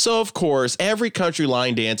performance-wise. So, of course, every country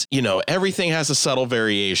line dance, you know, everything has a subtle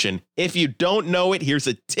variation. If you don't know it, here's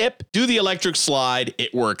a tip. Do the electric slide.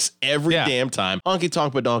 It works every damn time. Honky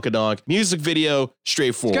tonk, badonka donk. Music video,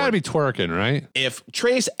 straightforward. It's got to be twerking, right? If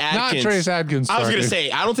Trace Adkins... Not Trace Adkins I was going to twerking.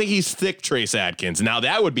 say, I don't think he's thick Trace Adkins. Now,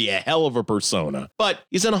 that would be a hell of a persona. But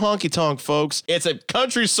he's in a honky tonk, folks. It's a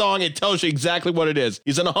country song. It tells you exactly what it is.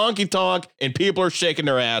 He's in a honky tonk and people are shaking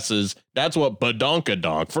their asses. That's what badonka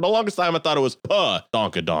donk. For the longest time, I thought it was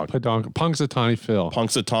donka donk. Punxsutawney Phil.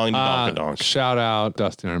 Punxsutawney donka donk. Shout out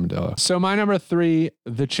Dusty Armadillo. So my number 3,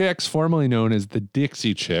 the Chicks, formerly known as the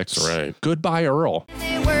Dixie Chicks. That's right. Goodbye Earl.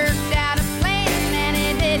 They worked out a plan and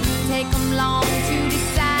it didn't take them long to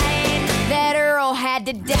decide that Earl had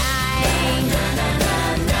to die.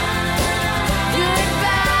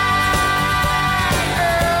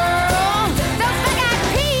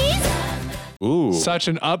 Ooh. Such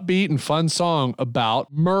an upbeat and fun song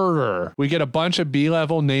about murder. We get a bunch of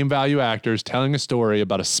B-level name value actors telling a story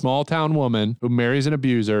about a small town woman who marries an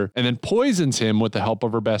abuser and then poisons him with the help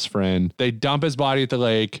of her best friend. They dump his body at the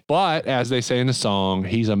lake, but as they say in the song,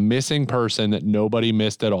 he's a missing person that nobody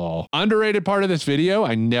missed at all. Underrated part of this video,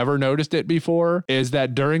 I never noticed it before, is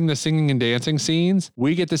that during the singing and dancing scenes,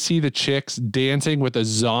 we get to see the Chicks dancing with a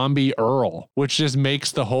zombie Earl, which just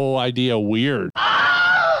makes the whole idea weird.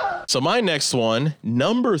 So my next one,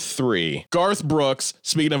 number 3, Garth Brooks,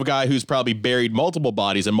 speaking of a guy who's probably buried multiple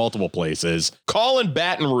bodies in multiple places, Calling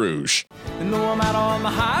Baton Rouge. And though I'm out on the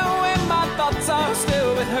highway, my thoughts are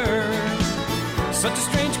still with her. Such a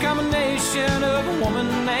strange combination of a woman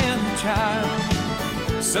and a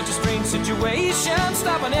child. Such a strange situation,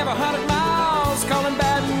 stopping every 100 miles, calling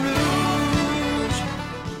Baton Rouge.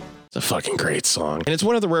 It's a fucking great song. And it's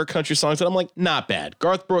one of the rare country songs that I'm like, not bad.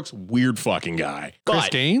 Garth Brooks, weird fucking guy. Chris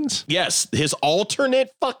Gaines? Yes, his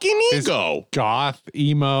alternate fucking ego. Goth,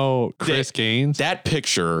 emo, Chris Gaines. That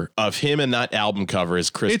picture of him in that album cover is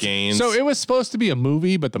Chris Gaines. So it was supposed to be a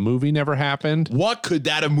movie, but the movie never happened. What could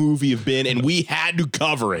that a movie have been? And we had to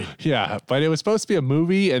cover it. Yeah, but it was supposed to be a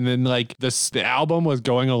movie, and then like the album was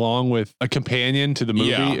going along with a companion to the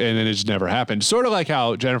movie, and then it just never happened. Sort of like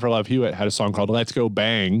how Jennifer Love Hewitt had a song called Let's Go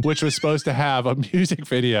Bang, which was supposed to have a music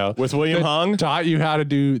video with William Hung, taught you how to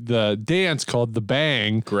do the dance called the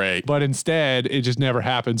bang. Great. But instead, it just never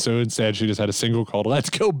happened. So instead, she just had a single called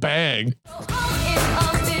Let's Go Bang.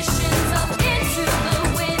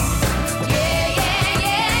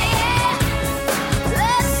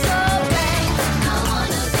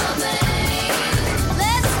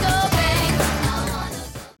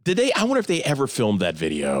 Did they? I wonder if they ever filmed that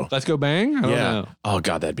video. Let's Go Bang? I don't know. Oh,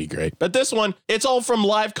 God, that'd be great. But this one, it's all from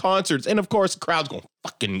live concerts. And of course, the crowd's going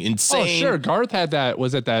fucking insane. Oh, sure. Garth had that.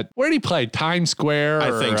 Was it that? Where did he play? Times Square?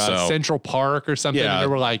 I think so. Central Park or something. Yeah. And there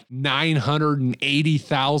were like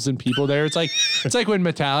 980,000 people there. It's like when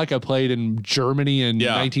Metallica played in Germany in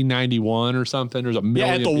 1991 or something. There's a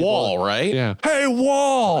million at the people. Wall, right? Yeah. Hey,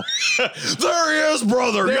 Wall! There he is,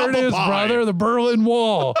 brother. There it is, Yuppie. brother. The Berlin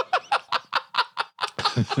Wall.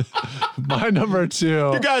 My number 2.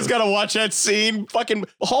 You guys got to watch that scene. Fucking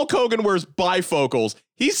Hulk Hogan wears bifocals.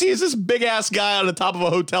 He sees this big ass guy on the top of a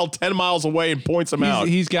hotel 10 miles away and points him out.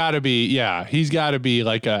 He's got to be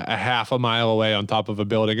like a half a mile away on top of a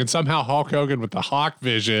building. And somehow Hulk Hogan with the hawk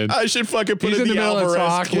vision. I should fucking put he's in the middle of Alvarez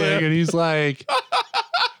talking clip. and he's like,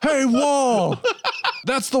 hey, Wall.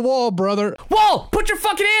 That's the Wall, brother. Wall, put your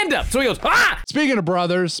fucking hand up. So he goes, ah! Speaking of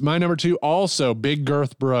brothers, my number 2, also Big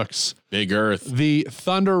Girth Brooks. Big Earth. The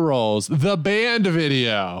Thunder Rolls, the band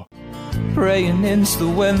video. Praying it's the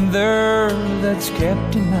weather that's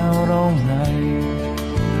kept him out all night.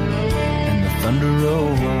 And the thunder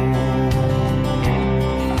rolls.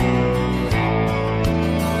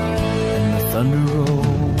 And the thunder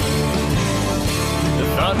rolls. The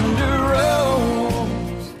thunder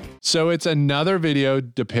rolls. So it's another video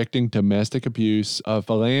depicting domestic abuse of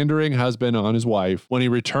philandering husband on his wife. When he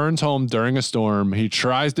returns home during a storm, he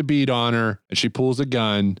tries to beat on her and she pulls a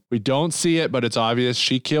gun. We don't see it, but it's obvious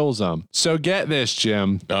she kills him. So get this,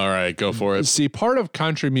 Jim. All right, go for it. See, part of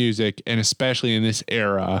country music, and especially in this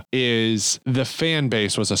era, is the fan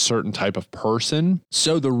base was a certain type of person.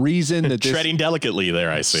 So the reason that this... Treading delicately there,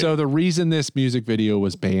 I see. So the reason this music video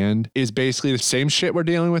was banned is basically the same shit we're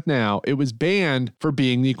dealing with now. It was banned for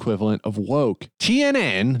being the equivalent of woke.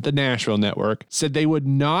 TNN, the Nashville network, said they would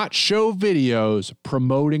not show videos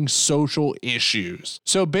promoting social issues.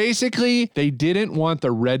 So basically, they didn't want the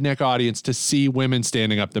redneck audience to see women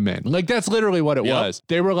standing up to men. Like, that's literally what it was.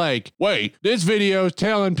 They were like, wait, this video is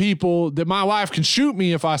telling people that my wife can shoot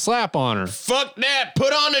me if I slap on her. Fuck that.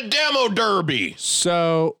 Put on a demo derby.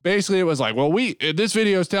 So basically it was like, well, this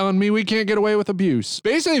video is telling me we can't get away with abuse.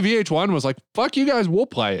 Basically VH1 was like, fuck you guys, we'll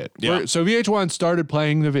play it. Yeah. So VH1 started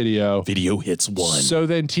playing the video. Video hits one. So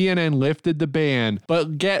then TNN lifted the ban.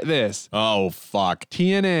 But get this. Oh, fuck.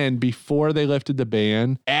 TNN, before they lifted the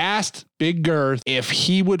ban, asked Big Girth if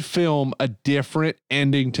he would film a different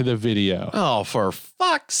ending to the video. Oh, for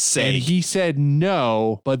fuck's sake. And he said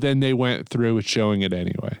no, but then they went through with showing it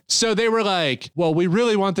anyway. So they were like, well, we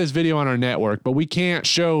really want this video on our network, but we can't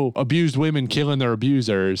show abused women killing their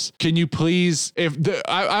abusers. Can you please,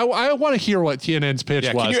 I want to hear what TNN's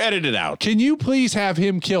pitch was. Can you edit it out? Can you please have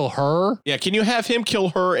him kill her? Yeah, can you have him kill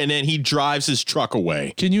her and then he drives his truck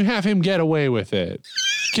away? Can you have him get away with it?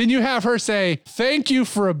 Can you have her say, thank you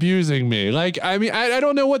for abusing me? Like, I mean, I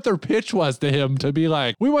don't know what their pitch was to him to be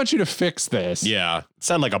like, we want you to fix this. Yeah, it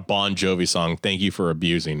sounded like a Bon Jovi song. Thank you for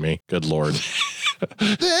abusing me. Good Lord.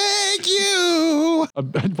 Thank you.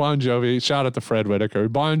 Bon Jovi, shout out to Fred Whitaker.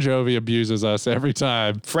 Bon Jovi abuses us every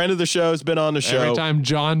time. Friend of the show has been on the show. Every time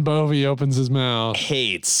John Bovey opens his mouth.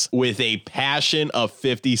 Hates with a passion of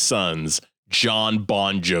 50 sons. John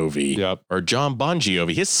Bon Jovi. Yep. Or John Bon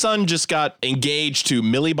Jovi. His son just got engaged to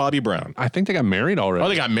Millie Bobby Brown. I think they got married already. Oh,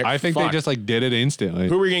 they got married. I think they just like did it instantly.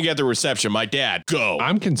 Who are we going to get the reception? My dad. Go.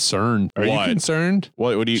 I'm concerned. Are you concerned?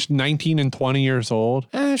 What do you? She's 19 and 20 years old.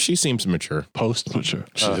 She seems mature. Post-mature.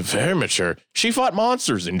 She's very mature. She fought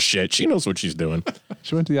monsters and shit. She knows what she's doing.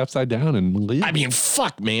 She went to the Upside Down and lived. I mean,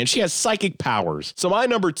 fuck, man. She has psychic powers. So my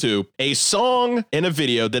number 2, a song and a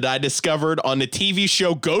video that I discovered on the TV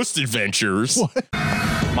show Ghost Adventures. What?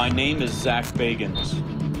 My name is Zach Bagans.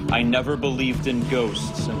 I never believed in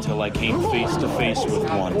ghosts until I came face to face with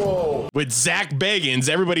one. With Zach Bagans,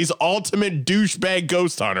 everybody's ultimate douchebag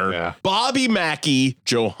ghost hunter. Yeah. Bobby Mackey,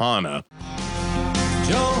 Johanna.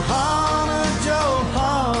 Johanna,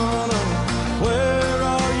 Johanna, where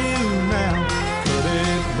are you now? Could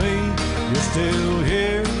it be you're still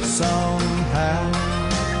here somehow?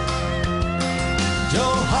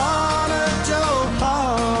 Johanna,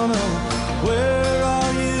 Johanna, where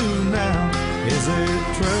are you now? Is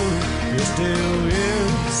it true you're still here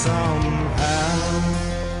somehow?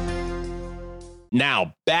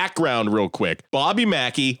 Now, background real quick. Bobby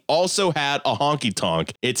Mackey also had a honky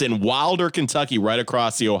tonk. It's in Wilder, Kentucky, right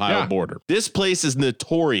across the Ohio border. This place is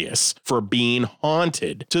notorious for being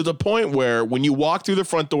haunted to the point where when you walk through the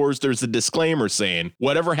front doors, there's a disclaimer saying,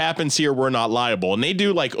 whatever happens here, we're not liable. And they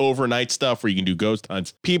do like overnight stuff where you can do ghost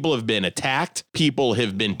hunts. People have been attacked. People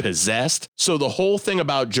have been possessed. So the whole thing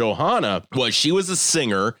about Johanna was she was a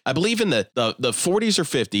singer, I believe in the 40s or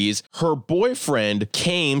 50s. Her boyfriend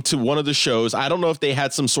came to one of the shows. I don't know if they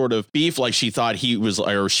had some sort of beef, like she thought he was,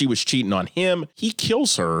 or she was cheating on him. He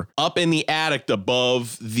kills her up in the attic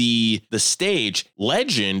above the stage.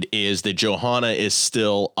 Legend is that Johanna is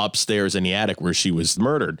still upstairs in the attic where she was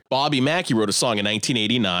murdered. Bobby Mackey wrote a song in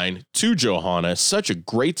 1989 to Johanna. Such a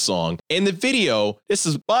great song. In the video, this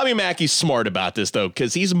is Bobby Mackey's smart about this though,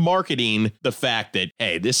 because he's marketing the fact that,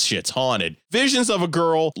 hey, this shit's haunted. Visions of a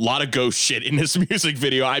girl, a lot of ghost shit in this music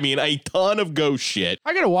video. I mean, a ton of ghost shit.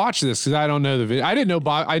 I gotta watch this because I don't know the video. I didn't know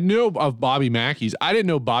I knew of Bobby Mackey's. I didn't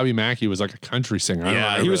know Bobby Mackey was like a country singer.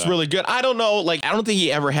 Yeah, he was really good. I don't know, like, I don't think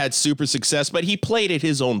he ever had super success, but he played at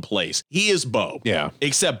his own place. He is Bo. Yeah.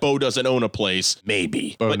 Except Bo doesn't own a place.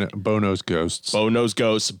 Maybe. Bo knows ghosts. Bo knows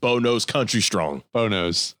ghosts. Bo knows country strong. Bo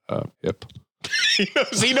knows hip.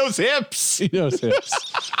 he knows hips. He knows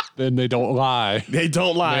hips. Then they don't lie. They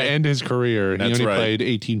don't lie. They end his career. That's he only right. played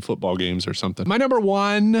 18 football games or something. My number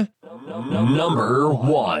 1. Number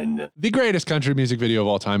 1. The greatest country music video of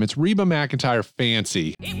all time. It's Reba McEntire,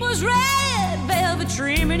 Fancy. It was red velvet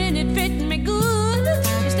trimming and it fit me good.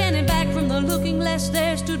 Standing back from the looking glass,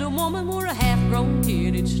 there stood a woman where a half-grown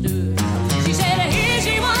kid had stood. She said, here's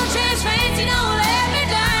your one chance, Fancy, don't let me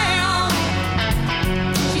down.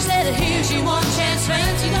 She said, here's your one chance,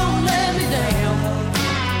 Fancy, don't let me down.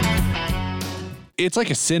 It's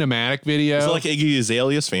like a cinematic video. It's like Iggy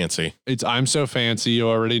Azalea's Fancy. It's I'm So Fancy, you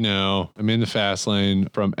already know. I'm in the fast lane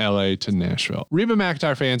from LA to Nashville. Reba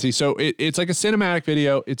McEntire Fancy. So it's like a cinematic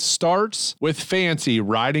video. It starts with Fancy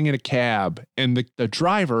riding in a cab, and the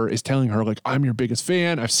driver is telling her, like, I'm your biggest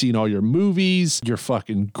fan. I've seen all your movies. You're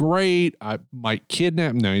fucking great. I might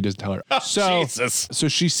kidnap. No, he doesn't tell her. So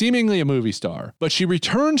she's seemingly a movie star, but she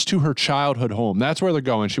returns to her childhood home. That's where they're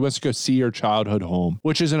going. She wants to go see her childhood home,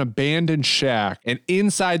 which is an abandoned shack. And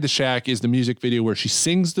inside the shack is the music video where she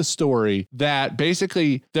sings the story that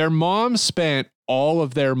basically their mom spent all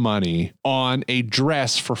of their money on a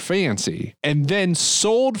dress for Fancy and then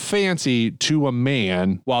sold Fancy to a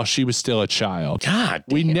man while she was still a child. God,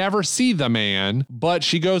 we never see the man, but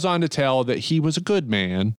she goes on to tell that he was a good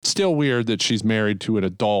man. Still weird that she's married to an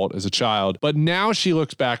adult as a child, but now she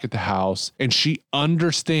looks back at the house and she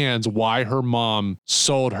understands why her mom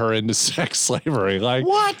sold her into sex slavery. Like,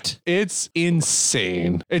 what? It's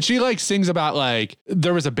insane. And she like sings about like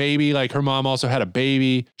there was a baby, like her mom also had a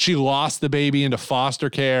baby. She lost the baby into foster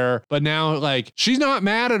care, but now like she's not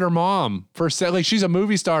mad at her mom for like she's a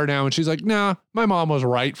movie star now, and she's like, nah, my mom was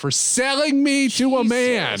right for selling me to a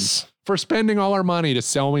man, for spending all her money to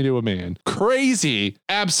sell me to a man. Crazy,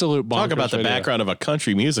 absolute bonkers. Talk about the background of a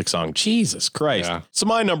country music song. Jesus Christ. Yeah. So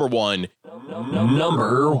my number one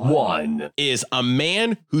is a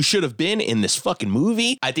man who should have been in this fucking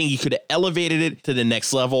movie. I think he could have elevated it to the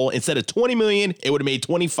next level. Instead of 20 million, it would have made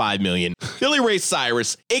 25 million. Billy Ray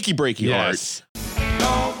Cyrus, Achy Breaky Heart.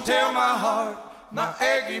 Don't tell my heart, my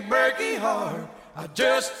achy breaky heart, I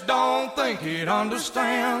just don't think he'd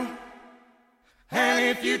understand. And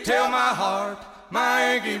if you tell my heart,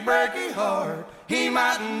 my achy breaky heart, he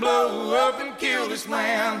mightn't blow up and kill this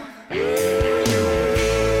man.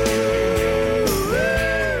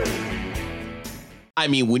 I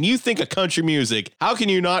mean, when you think of country music, how can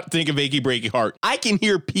you not think of Achy Breaky Heart? I can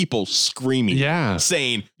hear people screaming,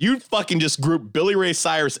 saying, you fucking just grouped Billy Ray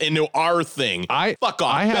Cyrus into our thing. Fuck off.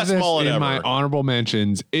 I have Best this mullet in ever. my honorable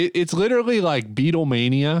mentions. It's literally like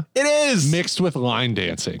Beatlemania. It is. Mixed with line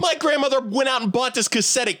dancing. My grandmother went out and bought this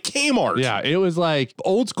cassette at Kmart. Yeah, it was like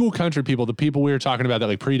old school country people, the people we were talking about that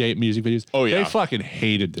like predate music videos. Oh, yeah. They fucking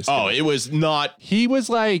hated this. Oh, it was not. He was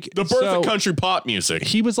like the birth of country pop music.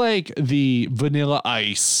 He was like the Vanilla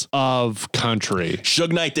Ice of country.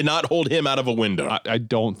 Suge Knight did not hold him out of a window. I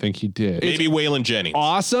don't think he did. Maybe Waylon Jennings.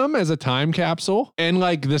 Awesome as a time capsule. And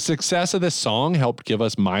like the success of this song helped give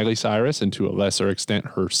us Miley Cyrus and to a lesser extent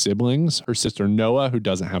her siblings, her sister Noah, who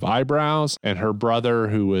doesn't have eyebrows, and her brother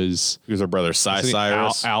who's her brother, Cy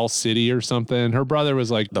Cyrus. Al City or something. Her brother was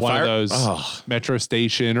like one of those Metro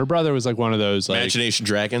Station. Her brother was like one of those like Imagination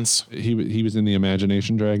Dragons. He was in the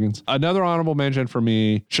Imagination Dragons. Another honorable mention for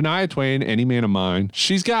me, Shania Twain, Any Man of Mine.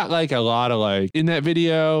 She's got like a lot of like in that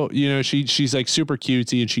video, you know, she's like super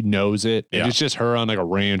cutesy and she knows it. Yeah. And it's just her on like a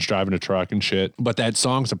ranch driving a truck and shit. But that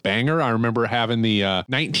song's a banger. I remember having the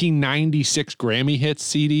 1996 Grammy Hits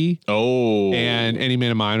CD. Oh. And Any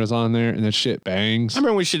Man of Mine was on there, and that shit bangs. I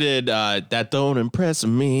remember we should did That Don't Impress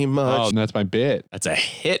Me Much. Oh, and that's my bit. That's a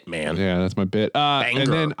hit, man. Yeah, that's my bit. And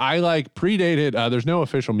then I like predated, there's no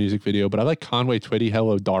official music video, but I like Conway Twitty,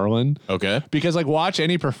 Hello Darlin'. Okay. Because like watch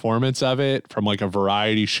any performance of it from like a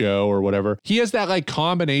variety show or whatever. He has that like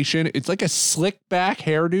combination. It's like a slick back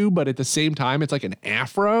hairdo, but at the same time, it's like an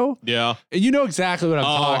afro. Yeah. And you know exactly what I'm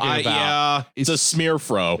talking about. Yeah. It's a smear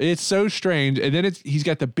fro. It's so strange. And then he's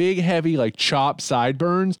got the big, heavy, like chopped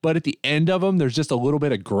sideburns, but at the end of them, there's just a little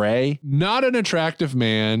bit of gray. Not an attractive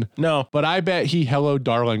man. No. But I bet he Hello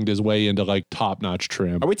Darling'd his way into like top-notch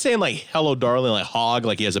trim. Are we saying like Hello Darling, like hog,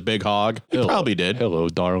 like he has a big hog? He probably did. Hello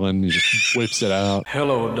Darling. He just whips it out.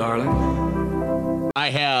 Hello, darling. I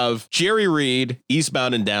have Jerry Reed,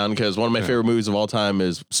 Eastbound and Down, because one of my favorite movies of all time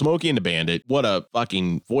is Smokey and the Bandit. What a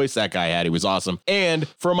fucking voice that guy had. He was awesome. And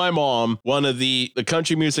for my mom, one of the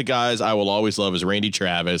country music guys I will always love is Randy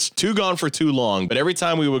Travis. Too Gone for Too Long. But every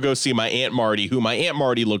time we would go see my Aunt Marty, who my Aunt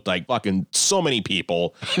Marty looked like fucking so many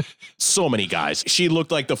people, so many guys. She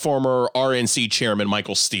looked like the former RNC chairman,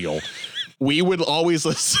 Michael Steele. We would always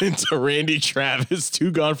listen to Randy Travis, Too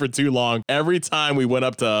Gone for Too Long, every time we went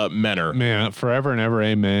up to Menor. Man, Forever and Ever,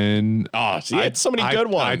 Amen. Oh, he had so many good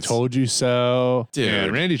ones. I Told You So. Dude.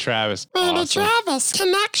 Man, Randy Travis. Randy awesome. Travis,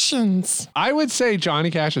 Connections. I would say Johnny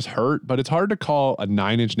Cash is hurt, but it's hard to call a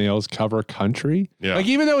Nine Inch Nails cover country. Yeah. Like,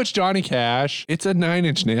 even though it's Johnny Cash, it's a Nine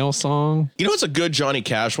Inch Nails song. You know what's a good Johnny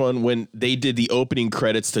Cash one? When they did the opening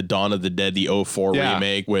credits to Dawn of the Dead, the 04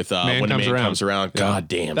 remake with When a Man Comes Around. Yeah. God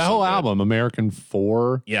damn. That so whole good. album, American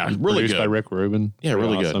 4. Yeah, really produced good. by Rick Rubin. Yeah,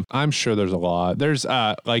 really good. I'm sure there's a lot. There's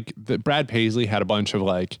Brad Paisley had a bunch of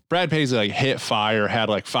Brad Paisley hit fire, had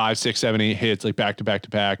 5, 6, 7, 8 hits back to back to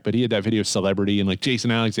back, but he had that video Celebrity and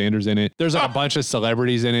Jason Alexander's in it. There's a bunch of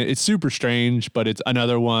celebrities in it. It's super strange, but it's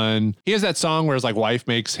another one. He has that song where his wife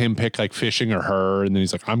makes him pick fishing or her, and then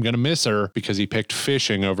he's like, I'm gonna miss her because he picked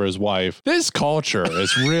fishing over his wife. This culture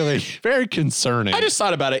is really very concerning. I just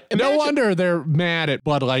thought about it. No wonder they're mad at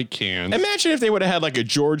Bud Light cans. Imagine if they would have had a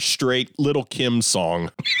George Strait Little Kim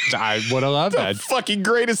song. I would have loved that. Fucking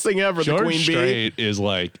greatest thing ever. George the Queen Strait is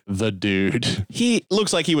the dude. He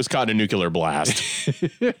looks like he was caught in a nuclear blast.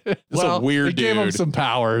 That's a weird it dude. Gave him some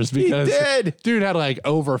powers because he did. Dude had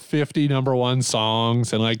over 50 #1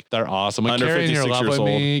 songs and they're awesome. Under Carrying Your 56 Love years with old.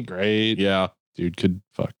 Me, great. Yeah. Dude could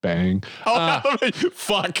fuck bang.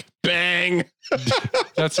 Fuck bang.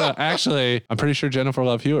 That's actually, I'm pretty sure Jennifer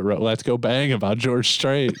Love Hewitt wrote Let's Go Bang about George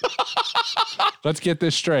Strait. Let's get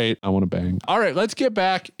this straight. I want to bang. All right, let's get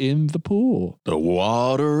back in the pool. The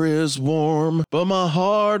water is warm, but my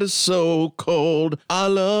heart is so cold. I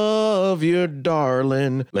love you,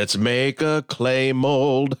 darling. Let's make a clay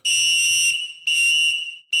mold.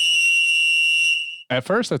 At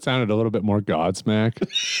first, that sounded a little bit more Godsmack.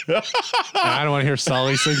 I don't want to hear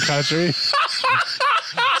Sully sing country.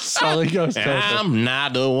 Sully goes country. I'm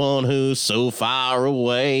not the one who's so far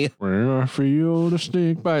away. Where I feel the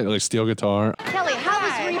sneak by steel guitar. Kelly, how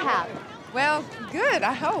was rehab? Well, good,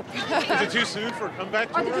 I hope. Is it too soon for a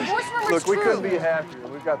comeback Are the tour? divorce rumors Look, we true? couldn't be happier.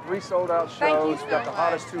 We've got 3 sold-out Thank you shows. so We've got the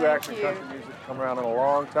hottest much. 2 Thank acts in you. country music to come around in a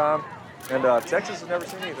long time. And Texas has never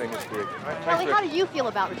seen anything this big. Kelly, how do you feel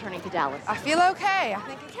about returning to Dallas? I feel okay. I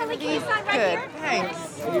think it's going to be good. Thanks.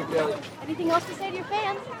 Thank you, Kelly. Anything else to say to your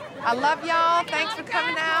fans? I love y'all. Thanks for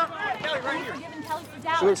coming out.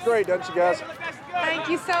 She looks great, doesn't she, guys? Thank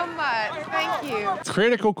you so much. Thank you.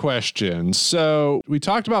 Critical question. So we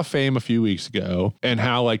talked about Fame a few weeks ago and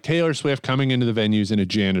how Taylor Swift coming into the venues in a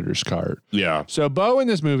janitor's cart. Yeah. So Bo in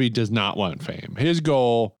this movie does not want fame. His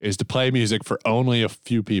goal is to play music for only a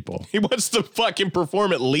few people. He wants to fucking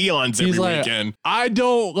perform at Leon's every weekend. I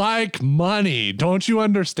don't like money. Don't you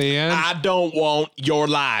understand? I don't want your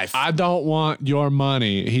life. I don't want your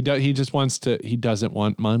money. He just wants to. He doesn't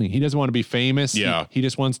want money. He doesn't want to be famous. Yeah. He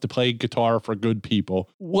just wants to play guitar for good people.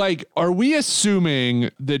 Are we assuming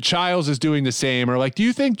that Childs is doing the same, or do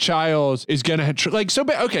you think Childs is gonna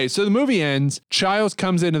okay? So the movie ends. Childs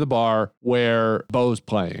comes into the bar where Bo's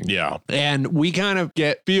playing. Yeah. And we kind of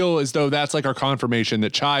feel as though that's our confirmation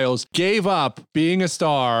that Childs gave up being a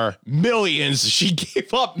star. Millions. She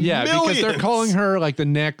gave up millions. Because they're calling her the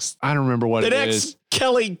next, I don't remember what it is.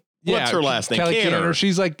 Kelly. What's her last name? Kelly Canner.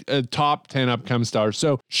 She's a top 10 upcoming star.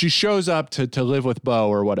 So she shows up to live with Bo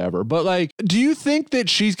or whatever. But do you think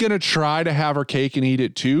that she's going to try to have her cake and eat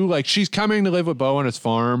it too? She's coming to live with Bo on his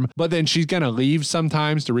farm, but then she's going to leave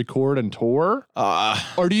sometimes to record and tour?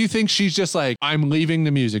 Or do you think she's just I'm leaving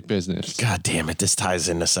the music business? God damn it. This ties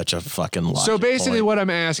into such a fucking logic So basically point. what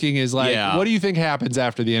I'm asking is what do you think happens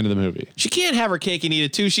after the end of the movie? She can't have her cake and eat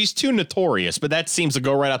it too. She's too notorious, but that seems to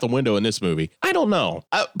go right out the window in this movie. I don't know.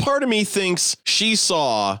 Part of me thinks she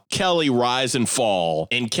saw Kelly rise and fall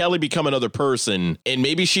and Kelly become another person. And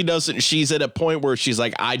maybe she doesn't. She's at a point where she's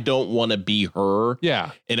like, I don't want to be her.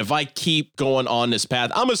 Yeah. And if I keep going on this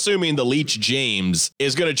path, I'm assuming the Leech James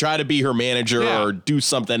is going to try to be her manager or do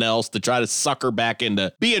something else to try to suck her back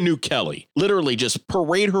into be a new Kelly. Literally just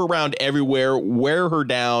parade her around everywhere, wear her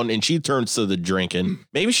down, and she turns to the drinking.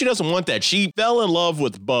 Maybe she doesn't want that. She fell in love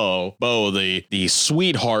with Bo, the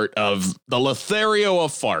sweetheart of the Lothario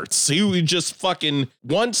of farts. He just fucking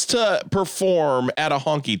wants to perform at a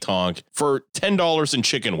honky tonk for $10 in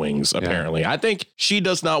chicken wings, apparently. I think she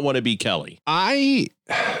does not want to be Kelly.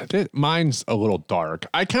 Mine's a little dark.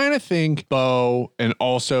 I kind of think Bo and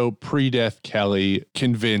also pre-death Kelly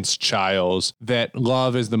convinced Childs that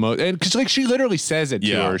love is the most, because she literally says it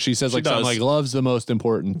to her. She says something love's the most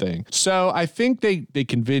important thing. So I think they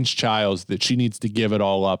convinced Childs that she needs to give it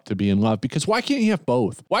all up to be in love, because why can't you have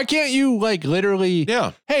both? Why can't you literally,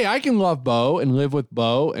 hey, I can love Bo and live with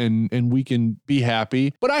Bo and we can be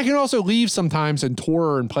happy, but I can also leave sometimes and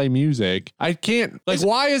tour and play music. I can't,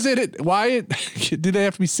 why do they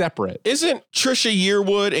have to be separate? Isn't Trisha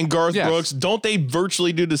Yearwood and Garth Brooks, don't they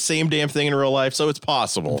virtually do the same damn thing in real life? So it's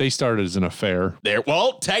possible. They started as an affair.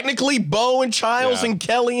 Well, technically Bo and Childs and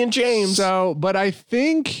Kelly and James. So, but I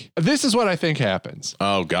think this is what I think happens.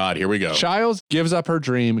 Oh God, here we go. Childs gives up her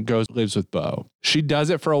dream, lives with Bo. She does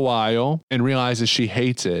it for a while and realizes she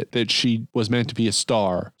hates it, that she was meant to be a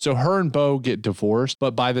star. So her and Bo get divorced,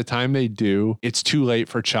 but by the time they do, it's too late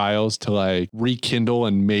for Childs to rekindle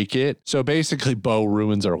and make it. So basically Bo Bo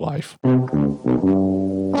ruins her life.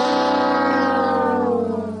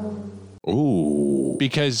 Ooh.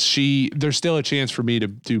 Because there's still a chance for me to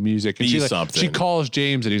do music. And she calls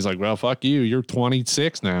James and he's like, well, fuck you. You're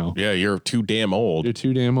 26 now. Yeah, you're too damn old. You're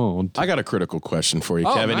too damn old. I got a critical question for you,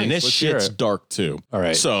 Kevin. Nice. And this Let's hear shit's it. dark too. All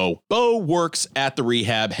right. So Bo works at the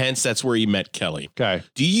rehab, hence that's where he met Kelly. Okay.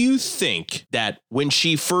 Do you think that when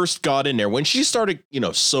she first got in there, when she started,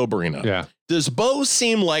 sobering up, does Bo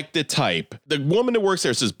seem like the type, the woman that works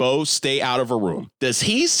there says, Bo, stay out of her room. Does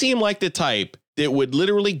he seem like the type that would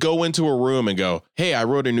literally go into a room and go, hey, I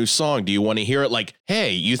wrote a new song. Do you want to hear it? Like,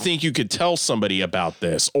 hey, you think you could tell somebody about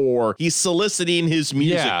this? Or he's soliciting his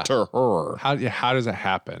music to her. How does it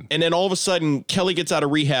happen? And then all of a sudden, Kelly gets out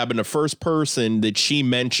of rehab and the first person that she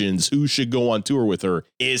mentions who should go on tour with her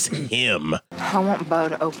is him. I want Bo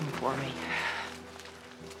to open for me.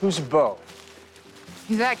 Who's Bo?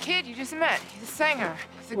 He's that kid you just met. He's a singer.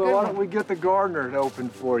 He's a Well, good why one. don't we get the gardener to open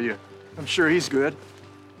for you? I'm sure he's good.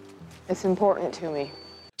 It's important to me.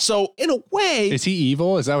 So, in a way... Is he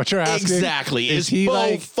evil? Is that what you're asking? Exactly. Is he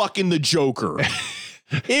Bo fucking the Joker?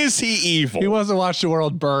 Is he evil? He wants to watch the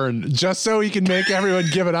world burn just so he can make everyone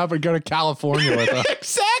give it up and go to California with him.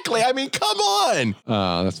 Exactly. I mean, come on.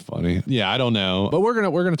 Oh, that's funny. Yeah, I don't know. But we're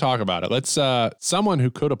gonna talk about it. Let's someone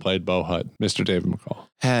who could have played Bo Hutt, Mr. David McCall.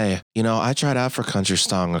 Hey, I tried out for country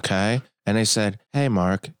song, okay? And they said, hey,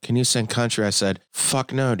 Mark, can you sing country? I said,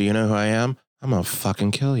 fuck no. Do you know who I am? I'm gonna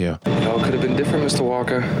fucking kill you. It all could have been different, Mr.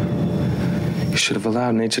 Walker. You should have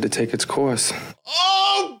allowed nature to take its course.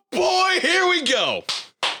 Oh, boy, here we go.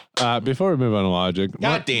 Before we move on to Logic,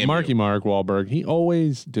 Marky Mark Wahlberg, he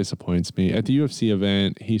always disappoints me. At the UFC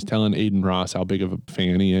event, he's telling Aiden Ross how big of a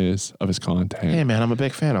fan he is of his content. Hey, man, I'm a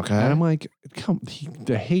big fan, okay? And I'm like,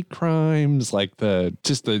 the hate crimes, like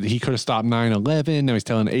he could have stopped 9/11. Now he's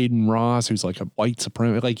telling Aiden Ross, who's like a white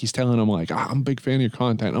supremacist, like he's telling him like, I'm a big fan of your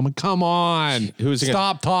content. I'm like, come on,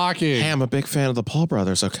 stop talking. Hey, I'm a big fan of the Paul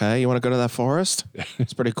brothers, okay? You want to go to that forest?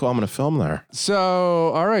 It's pretty cool. I'm going to film there. So,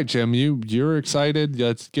 all right, Jim, you're excited.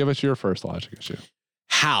 Let's give us your first Logic issue.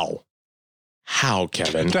 How,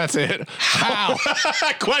 Kevin? That's it. How?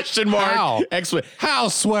 Question mark. How? How,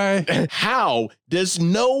 Sway? How does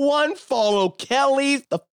no one follow Kelly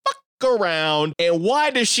the fuck around? And why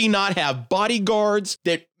does she not have bodyguards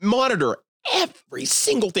that monitor every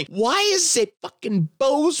single thing? Why is it fucking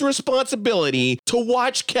Bo's responsibility to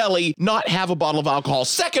watch Kelly not have a bottle of alcohol?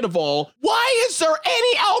 Second of all, why is there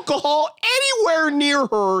any alcohol anywhere near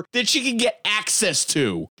her that she can get access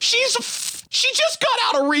to? She just got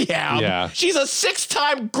out of rehab. Yeah. She's a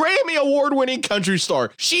 6-time Grammy Award-winning country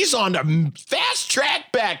star. She's on the fast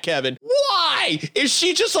track back, Kevin. Why is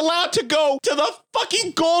she just allowed to go to the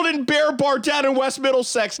fucking Golden Bear Bar down in West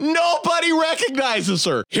Middlesex? Nobody recognizes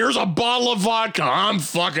her. Here's a bottle of vodka. I'm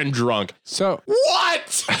fucking drunk. So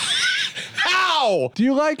what? How? Do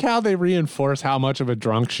you like how they reinforce how much of a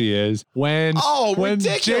drunk she is when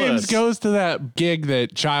ridiculous. James goes to that gig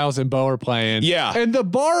that Childs and Bo are playing? Yeah. And the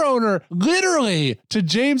bar owner literally to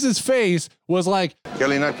James's face was like,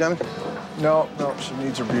 Kelly not coming? No, she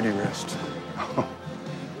needs her beauty rest.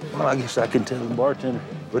 Well, I guess I can tell the bartender.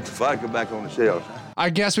 Put the vodka back on the shelf. I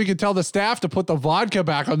guess we could tell the staff to put the vodka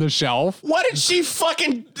back on the shelf. What did she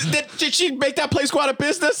fucking... Did she make that place go out of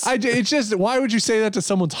business? It's just, why would you say that to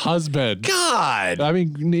someone's husband? God. I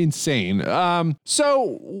mean, insane.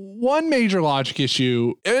 So one major Logic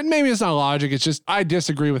issue, and maybe it's not Logic, it's just I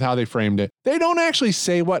disagree with how they framed it. They don't actually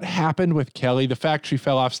say what happened with Kelly, the fact she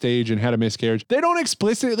fell off stage and had a miscarriage. They don't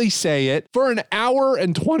explicitly say it for an hour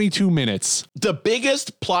and 22 minutes. The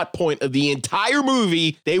biggest plot point of the entire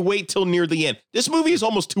movie, they wait till near the end. This movie is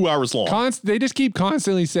almost 2 hours long. They just keep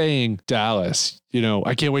constantly saying, Dallas,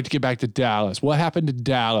 I can't wait to get back to Dallas. What happened to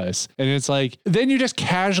Dallas? And it's like, then you just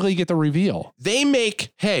casually get the reveal. They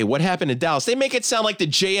make, hey, what happened to Dallas? They make it sound like the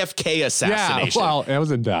JFK assassination. Yeah, well, it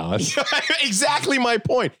was in Dallas. Exactly my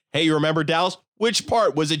point. Hey, you remember Dallas? Which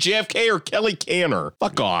part? Was it JFK or Kelly Canner?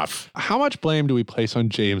 Fuck off. How much blame do we place on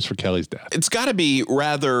James for Kelly's death? It's got to be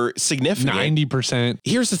rather significant. 90%.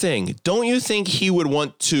 Here's the thing. Don't you think he would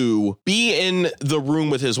want to be in the room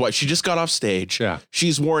with his wife? She just got off stage. Yeah.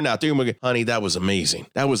 She's worn out. They're going, honey, that was amazing.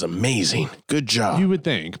 That was amazing. Good job. You would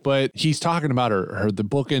think, but he's talking about her the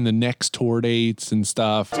book and the next tour dates and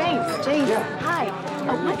stuff. James, hi.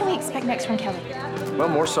 What can we expect next from Kelly? Well,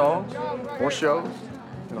 more songs, more shows.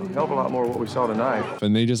 a hell of a lot more of what we saw tonight.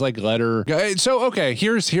 And they just like let her. So, okay,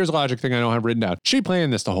 here's a logic thing I don't have written down. She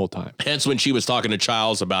planned this the whole time. Hence when she was talking to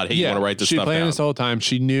Childs about, hey, you want to write this stuff down? She planned this the whole time.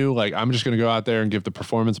 She knew, like, I'm just going to go out there and give the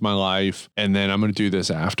performance of my life, and then I'm going to do this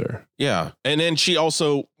after. Yeah. And then she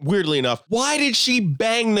also, weirdly enough, why did she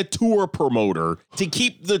bang the tour promoter to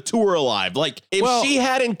keep the tour alive? Like, if she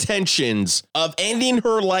had intentions of ending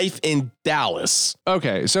her life in Dallas.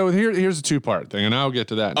 Okay, so here's a two-part thing, and I'll get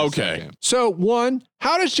to that in a second. So, one,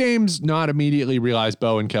 how does James not immediately realize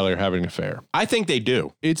Bo and Kelly are having an affair? I think they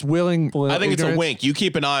do. It's willing. I think it's a wink. You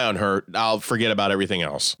keep an eye on her. I'll forget about everything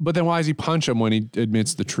else. But then why does he punch him when he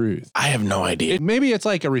admits the truth? I have no idea. Maybe it's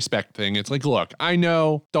like a respect thing. It's like, look, I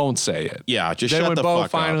know, don't say it. Yeah, just then shut when the Bo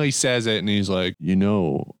fuck finally up. says it and he's like,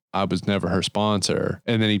 I was never her sponsor.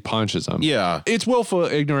 And then he punches him. Yeah. It's willful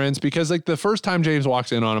ignorance because like the first time James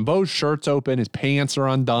walks in on him, Bo's shirt's open, his pants are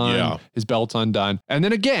undone, his belt's undone. And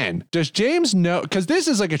then again, does James know, because this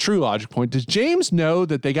is like a true logic point, does James know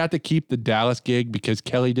that they got to keep the Dallas gig because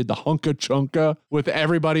Kelly did the hunka chunka with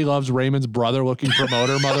Everybody Loves Raymond's brother looking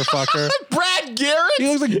promoter motherfucker? Brad Garrett? He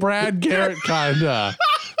looks like Brad Garrett kinda.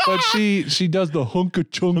 But she does the hunka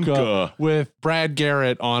chunka with Brad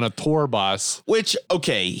Garrett on a tour bus. Which,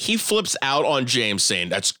 okay, he flips out on James saying,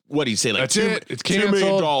 that's what he'd say, like, That's it. It's $2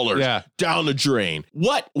 million Yeah. down the drain.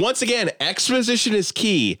 What? Once again, exposition is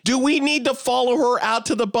key. Do we need to follow her out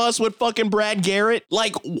to the bus with fucking Brad Garrett?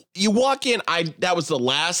 Like, you walk in, that was the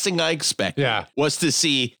last thing I expected. Yeah. Was to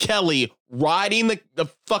see Kelly riding the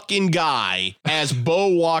fucking guy as Bo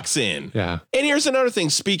walks in. Yeah. And here's another thing.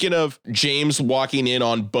 Speaking of James walking in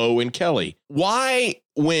on Bo and Kelly, why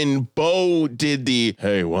when Bo did the,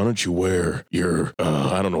 hey, why don't you wear your,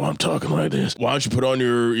 I don't know why I'm talking like this. Why don't you put on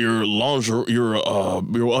your lingerie,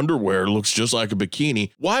 your underwear looks just like a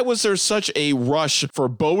bikini. Why was there such a rush for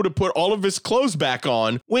Bo to put all of his clothes back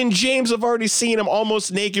on when James have already seen him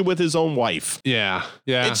almost naked with his own wife? Yeah.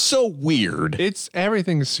 Yeah. It's so weird.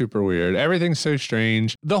 Everything's super weird. Everything's so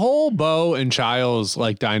strange. The whole Bo and Childs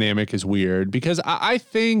like dynamic is weird because I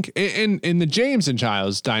think in the James and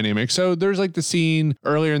Childs dynamic, so there's like the scene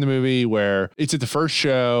earlier in the movie where it's at the first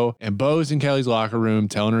show and Bo's in Kelly's locker room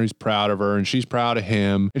telling her he's proud of her and she's proud of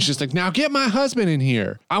him. And she's like, now get my husband in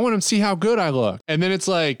here. I want him to see how good I look. And then it's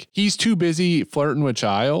like, he's too busy flirting with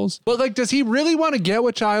Childs. But like, does he really want to get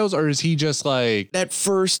with Childs or is he just like... That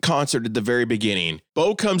first concert at the very beginning,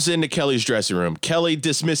 Bo comes into Kelly's dressing room. Kelly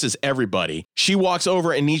dismisses everybody. She walks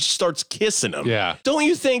over and he starts kissing him. Yeah. Don't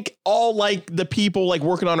you think all like the people like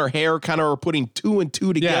working on her hair kind of are putting two and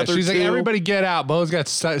two together? Yeah, she's too? like, everybody get out. Bo's got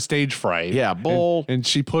stage fright. Yeah, Bo. And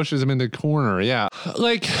she pushes him in the corner. Yeah.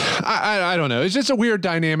 Like, I don't know. It's just a weird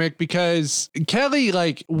dynamic because Kelly,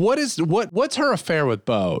 like, what's her affair with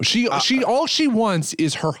Bo? She all she wants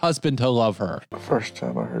is her husband to love her. The first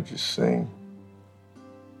time I heard you sing,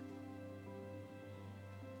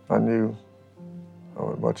 I knew I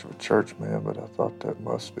wasn't much of a church man, but I thought that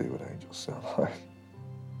must be what angels sound like.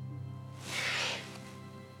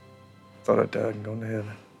 Thought I died and gone to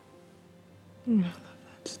heaven. I love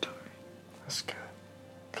that story. That's good.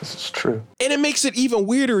 Because it's true. And it makes it even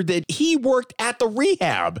weirder that he worked at the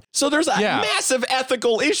rehab. So there's a massive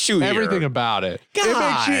ethical issue here. Everything about it.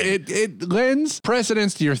 God. It lends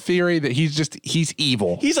precedence to your theory that he's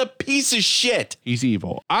evil. He's a piece of shit. He's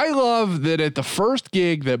evil. I love that at the first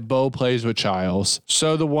gig that Bo plays with Childs,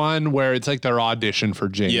 so the one where it's like their audition for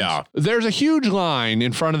James. Yeah. There's a huge line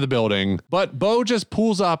in front of the building, but Bo just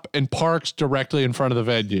pulls up and parks directly in front of the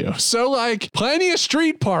venue. So like plenty of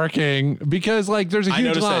street parking because like there's a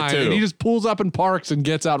huge line and he just pulls up and parks and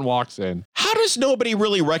gets out and walks in. How does nobody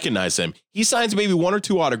really recognize him? He signs maybe one or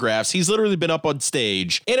two autographs. He's literally been up on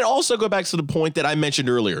stage. And it also goes back to the point that I mentioned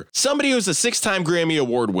earlier. Somebody who's a 6-time Grammy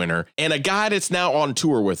Award winner and a guy that's now on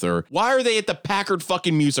tour with her. Why are they at the Packard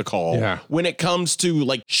fucking Music Hall when it comes to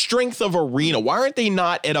like strength of arena? Why aren't they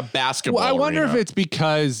not at a basketball I wonder arena? if it's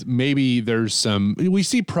because maybe we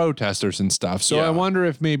see protesters and stuff. So I wonder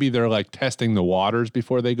if maybe they're like testing the waters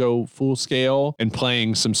before they go full scale and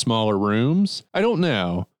playing some smaller rooms. I don't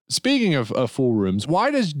know. Speaking of full rooms,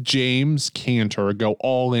 why does James Cantor go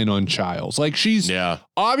all in on Childs? Like she's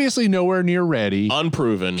obviously nowhere near ready.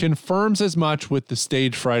 Unproven. Confirms as much with the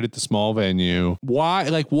stage fright at the small venue. Why?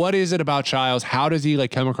 Like, what is it about Childs? How does he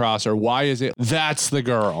like come across her? Why is it that's the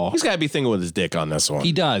girl? He's got to be thinking with his dick on this one.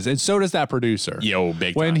 He does. And so does that producer. Yo,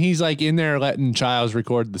 big When time. he's like in there letting Childs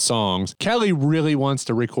record the songs, Kelly really wants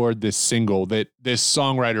to record this single that this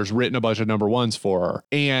songwriter's written a bunch of number ones for her.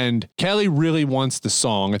 And Kelly really wants the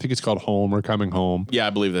song. I think it's called Home or Coming Home. Yeah, I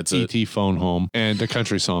believe that's it. E.T. Phone Home and a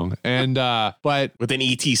country song. And, but with an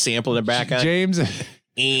E.T. sample in the back end. James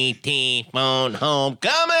E.T. phone home,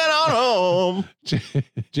 coming on home.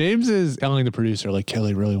 James is telling the producer, like,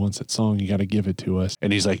 Kelly really wants that song. You got to give it to us.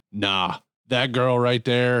 And he's like, nah. That girl right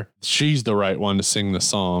there, she's the right one to sing the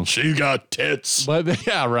song. She got tits. But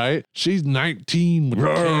yeah, right? She's 19 with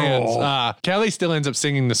cans. Kelly still ends up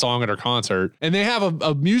singing the song at her concert. And they have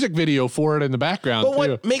a music video for it in the background, But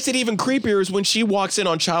what makes it even creepier is when she walks in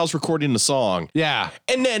on Childs recording the song. Yeah.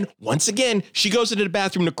 And then, once again, she goes into the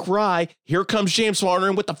bathroom to cry. Here comes James Swanner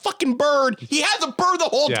in with the fucking bird. He has a bird the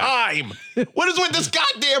whole time. What is with this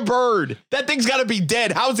goddamn bird? That thing's got to be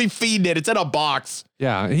dead. How is he feeding it? It's in a box.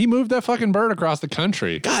 Yeah, he moved that fucking bird across the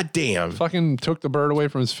country. God damn. Fucking took the bird away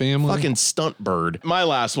from his family. Fucking stunt bird. My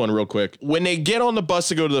last one real quick. When they get on the bus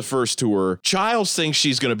to go to the first tour, Childs thinks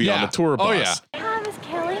she's going to be on the tour bus. Oh, yeah. Hi, Miss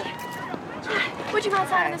Kelly. Would you mind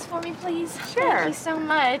signing this for me, please? Sure. Thank you so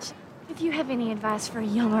much. If you have any advice for a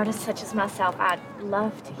young artist such as myself, I'd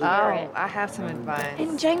love to hear it. I have some advice.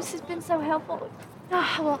 And James has been so helpful.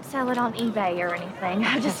 Oh, I won't sell it on eBay or anything.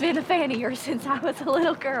 I've just been a fan of yours since I was a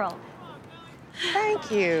little girl. Thank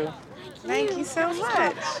you. Thank you so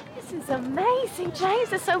much. This is amazing,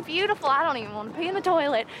 James. It's so beautiful. I don't even want to pee in the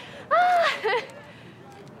toilet. Ah.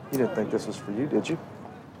 You didn't think this was for you, did you?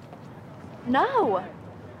 No.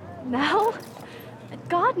 No.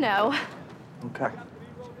 God, no. Okay.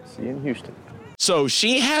 See you in Houston. So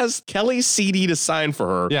she has Kelly's CD to sign for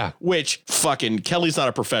her. Yeah. Which fucking Kelly's not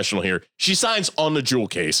a professional here. She signs on the jewel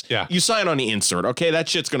case. Yeah. You sign on the insert. Okay. That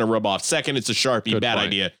shit's going to rub off. Second, it's a Sharpie. Bad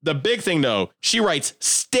idea. The big thing though, she writes,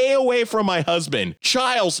 stay away from my husband.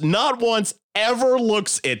 Childs not once ever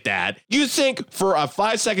looks at that. You think for a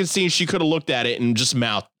 5-second scene, she could have looked at it and just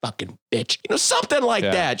mouthed fucking bitch. You know, something like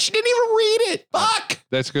that. She didn't even read it. Fuck.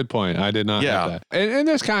 That's a good point. I did not have that. And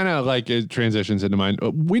this kind of like it transitions into mine.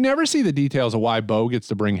 We never see the details of why Bo gets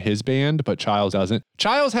to bring his band, but Childs doesn't.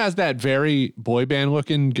 Childs has that very boy band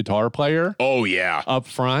looking guitar player. Oh, yeah. Up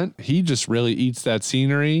front. He just really eats that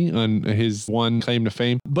scenery on his one claim to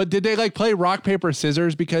fame. But did they like play rock, paper,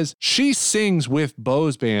 scissors? Because she sings with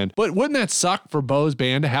Bo's band. But wouldn't that suck for Bo's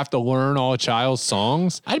band to have to learn all Childs'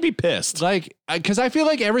 songs? I'd be pissed. Like, because I feel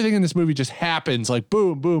like everything in this movie just happens like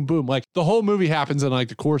boom, boom, boom. Like the whole movie happens in like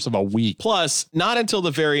the course of a week. Plus, not until the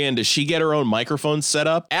very end does she get her own microphone set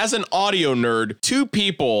up. As an audio nerd, 2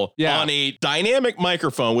 people on a dynamic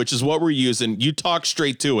microphone, which is what we're using, you talk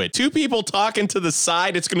straight to it. 2 people talking to the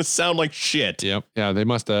side, it's going to sound like shit. Yep. Yeah, they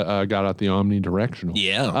must have got out the omnidirectional.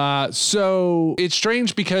 Yeah. So it's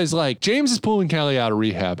strange because like James is pulling Kelly out of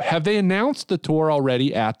rehab. Have they announced the tour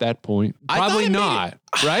already at that point? Probably not,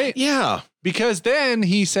 right? Yeah. Because then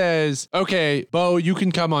he says, okay, Bo, you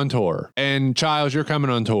can come on tour. And Childs, you're coming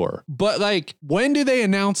on tour. But like, when do they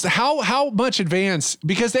announce how much advance?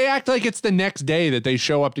 Because they act like it's the next day that they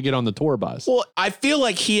show up to get on the tour bus. Well, I feel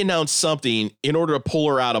like he announced something in order to pull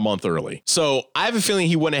her out a month early. So I have a feeling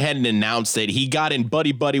he went ahead and announced it. He got in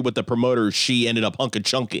buddy with the promoter she ended up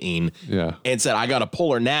hunka-chunking. Yeah. And said, I got to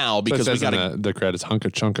pull her now because we got to. The credits,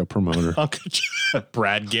 hunka-chunka promoter.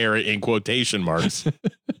 Brad Garrett in quotation marks.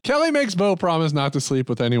 Kelly makes Bo promise not to sleep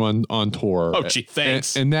with anyone on tour. Oh, gee,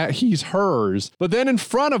 thanks. And that he's hers. But then in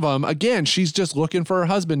front of him, again, she's just looking for her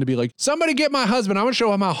husband to be like, somebody get my husband. I want to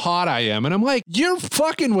show him how hot I am. And I'm like, you're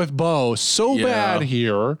fucking with Bo so bad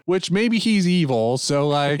here, which maybe he's evil. So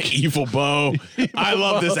like. Evil Bo. I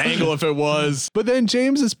love this angle if it was. But then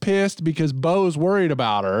James is pissed because Bo's worried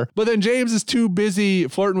about her. But then James is too busy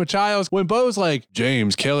flirting with Childs when Bo's like,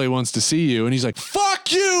 James, Kelly wants to see you. And he's like,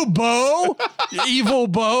 fuck you, Bo. Evil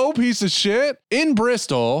Bo, piece of shit. In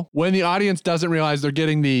Bristol, when the audience doesn't realize they're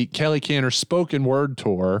getting the Kelly Cantor spoken word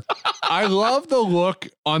tour, I love the look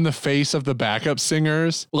on the face of the backup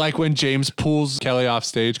singers. Like when James pulls Kelly off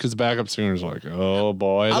stage because the backup singer's like, oh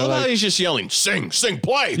boy. I love how he's just yelling, sing,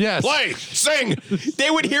 play, play, sing.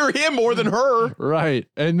 They would hear him more than her. Right.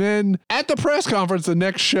 And then at the press conference, the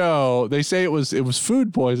next show, they say it was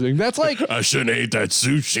food poisoning. That's like, I shouldn't have ate that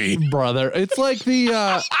sushi. Brother. It's like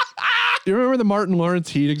the, you remember the Martin Lawrence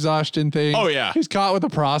heat exhaustion thing? Oh, yeah. He's caught with a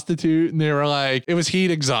prostitute and they were like, it was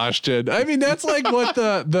heat exhaustion. I mean, that's like what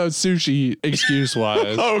the sushi excuse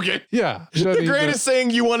was. Okay. Yeah. The greatest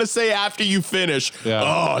thing you want to say after you finish. Yeah.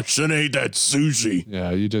 Oh, I shouldn't have ate that sushi.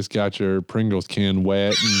 Yeah, you just got your Pringles can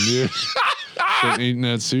wet and you shouldn't eating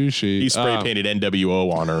that sushi. He spray painted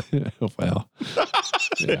NWO on her. Well,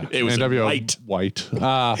 yeah. It was NWO white. NWO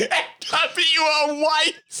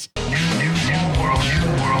white.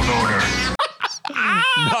 World order.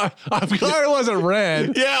 No, I'm glad it wasn't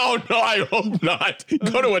red. Yeah, oh no, I hope not.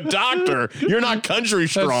 Go to a doctor. You're not country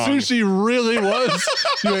strong. That sushi really was.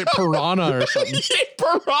 You ate piranha or something. You ate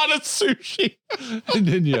piranha sushi. And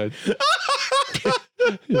then you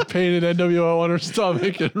He painted NWO on her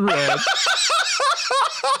stomach in red.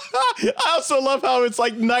 I also love how it's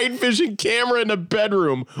like night vision camera in the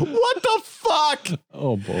bedroom. What the fuck?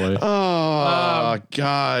 Oh, boy. Oh,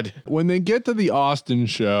 God. When they get to the Austin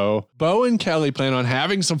show, Bo and Kelly plan on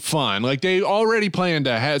having some fun. Like, they already planned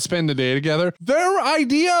to spend the day together. Their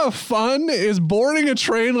idea of fun is boarding a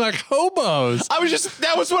train like hobos.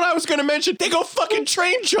 That was what I was going to mention. They go fucking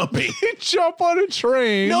train jumping. They jump on a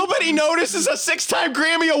train. Nobody notices a 6-time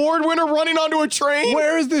Grammy Award winner running onto a train.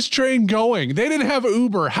 Where is this train going? They didn't have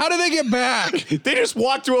Uber. How did they get back? They just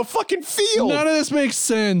walked through a fucking field. None of this makes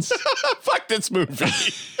sense. Fuck this movie.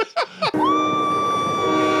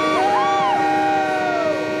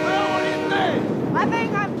 I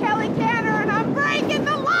think I'm Kelly Canner and I'm breaking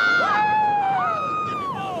the law!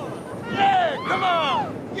 Yeah, come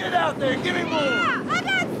on! Get out there, give me more! I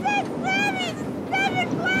got 6 Grammys,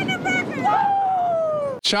 7 platinum records!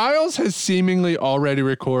 Childs has seemingly already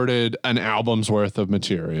recorded an album's worth of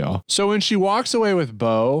material. So when she walks away with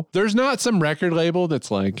Bo, there's not some record label that's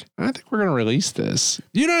like, I think we're going to release this.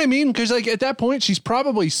 You know what I mean? Because like at that point, she's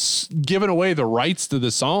probably given away the rights to the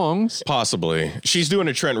songs. Possibly. She's doing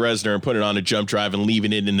a Trent Reznor and putting it on a jump drive and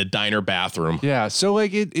leaving it in the diner bathroom. Yeah. So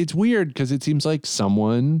like it's weird because it seems like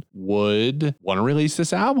someone would want to release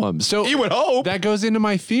this album. So you would hope. That goes into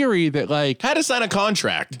my theory that like had to sign a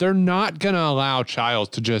contract. They're not going to allow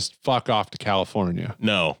Childs to just fuck off to California.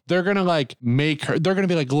 No. They're going to like make her, they're going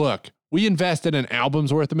to be like, look, we invested an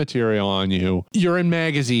album's worth of material on you. You're in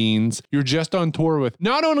magazines. You're just on tour with,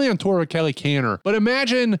 not only on tour with Kelly Canner, but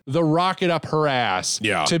imagine the rocket up her ass.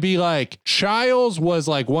 Yeah. To be like, Childs was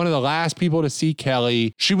like one of the last people to see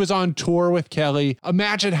Kelly. She was on tour with Kelly.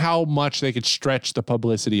 Imagine how much they could stretch the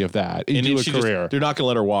publicity of that into a career. They're not going to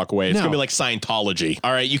let her walk away. It's No. going to be like Scientology.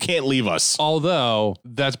 All right, you can't leave us. Although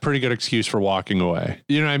that's a pretty good excuse for walking away.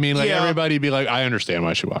 You know what I mean? Like everybody be like, I understand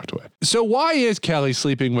why she walked away. So why is Kelly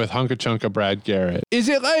sleeping with Hunka Chunka Brad Garrett? Is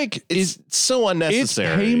it like, it's so unnecessary.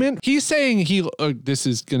 It's payment? He's saying this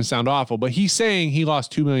is going to sound awful, but he's saying he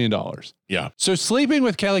lost $2 million. Yeah. So sleeping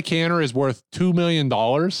with Kelly Canner is worth $2 million.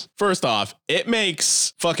 First off, it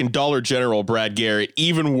makes fucking Dollar General Brad Garrett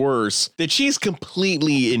even worse that she's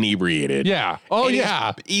completely inebriated. Yeah. Oh, And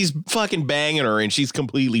yeah. He's fucking banging her and she's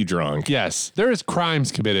completely drunk. Yes. There is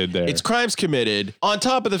crimes committed there. It's crimes committed. On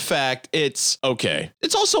top of the fact, it's okay.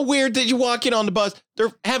 It's also weird that you walk in on the bus. They're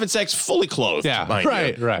having sex fully clothed. Yeah, mind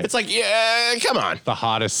right, you. right. It's like, yeah, come on. The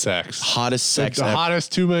hottest sex. Hottest sex The ever.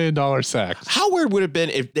 hottest $2 million sex. How weird would it have been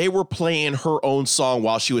if they were playing her own song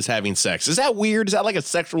while she was having sex? Is that weird? Is that like a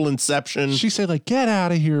sexual inception? She said like, get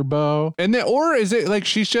out of here, Bo. And then, or is it like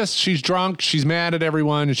she's drunk, she's mad at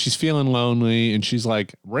everyone, and she's feeling lonely, and she's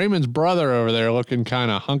like, Raymond's brother over there looking kind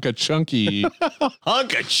of hunka chunky.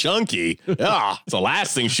 Hunka chunky. Ah, it's the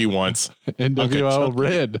last thing she wants. NWO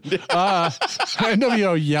red. NWO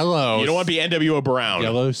yellow. You don't want to be NWO brown.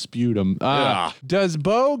 Yellow sputum. Yeah. Does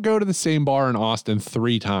Bo go to the same bar in Austin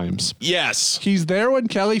 3 times? Yes. He's there when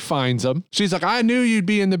Kelly finds him. She's like, I knew you'd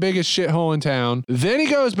be in the biggest shithole in town. Then he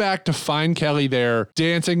goes back to find Kelly there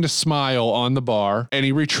dancing to Smile on the bar, and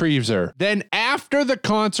he retrieves her. Then after the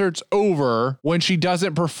concert's over, when she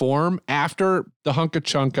doesn't perform, after the Hunka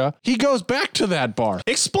Chunka, he goes back to that bar.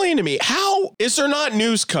 Explain to me, how is there not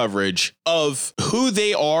news coverage of who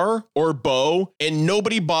they are or Bo, and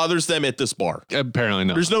nobody bothers them at this bar? Apparently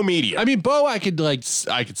not. There's no media. I mean, Bo, I could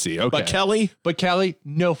see. Okay. But Kelly,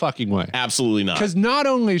 no fucking way. Absolutely not. Because not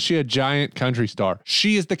only is she a giant country star,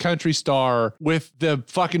 she is the country star with the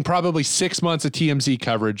fucking probably 6 months of TMZ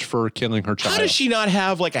coverage for killing her child. How does she not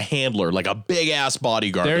have like a handler, like a big ass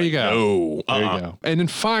bodyguard? There you go. There you go. And then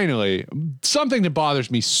finally, something that bothers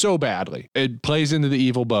me so badly, it plays into the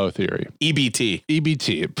evil Bo theory. EBT.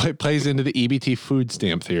 It plays into the EBT food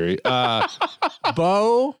stamp theory.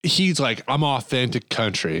 Bo, he's like, I'm authentic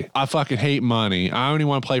country. I fucking hate money. I only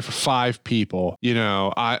want to play for 5 people. You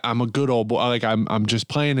know, I'm a good old boy. Like I'm just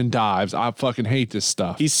playing in dives. I fucking hate this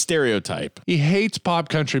stuff. He's stereotype. He hates pop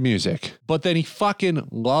country music, but then he fucking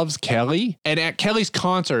loves Kelly. And at Kelly's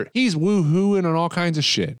concert, he's woo-hooing on all kinds of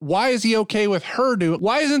shit. Why is he okay with her doing?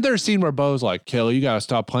 Why isn't there a scene where Bo's like, Kelly, you gotta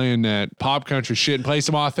stop playing that pop country shit and play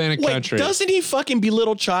some authentic country? Doesn't he fucking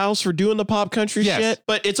belittle Childs for doing the pop country Yes. shit?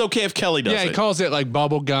 But it's okay if Kelly does it. Yeah, he calls it like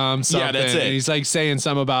bubble gum something. Yeah, that's it. And he's like saying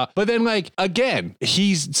something about, but then like, again,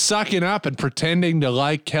 he's sucking up and pretending to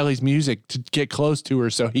like Kelly's music to get close to her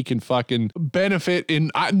so he can fucking benefit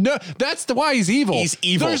no, that's why he's evil. He's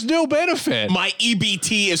evil. There's no benefit. My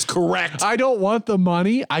EBT is correct. I don't want the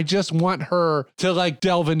money. I just want her to like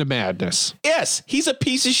delve into madness. Yes, he's a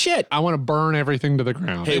piece of shit. I want to burn everything to the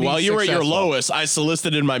ground. Hey, while you were at your lowest, I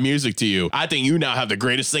solicited my music to you. I think you now have the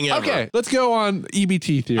greatest thing ever. Okay, let's go on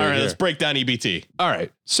EBT theory. All right, here. let's break down EBT. All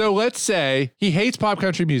right. So let's say he hates pop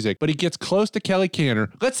country music, but he gets close to Kelly Canner.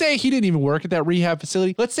 Let's say he didn't even work at that rehab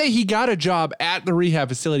facility. Let's say he got a job at the rehab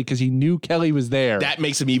facility because he knew Kelly was there. That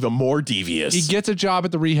makes him even more devious. He gets a job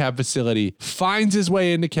at the rehab facility, finds his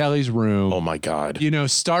way into Kelly's room. Oh my God. You know,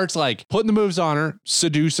 starts like putting the moves on her,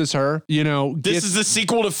 seduces her, you know. This is the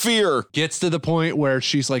sequel to Fear. Gets to the point where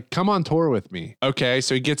she's like, come on tour with me. Okay,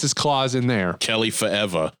 so he gets his claws in there. Kelly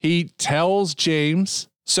forever. He tells James.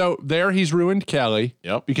 So there he's ruined Kelly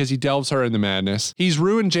because he delves her into madness. He's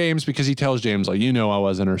ruined James because he tells James, like, you know, I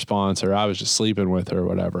wasn't her sponsor. I was just sleeping with her or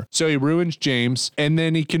whatever. So he ruins James. And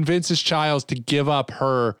then he convinces Childs to give up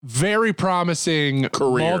her very promising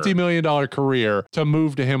multi-million-dollar career to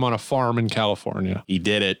move to him on a farm in California. He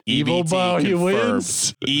did it. Evil EBT Bo, he confirmed.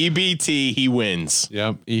 wins. EBT, he wins.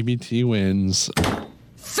 Yep, EBT wins.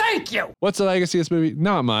 Thank you. What's the legacy of this movie?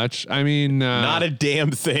 Not much. I mean, not a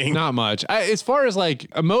damn thing. Not much. As far as like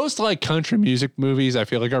most like country music movies, I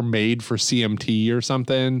feel like are made for CMT or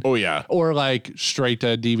something. Oh yeah, or like straight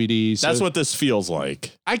to DVDs. That's what this feels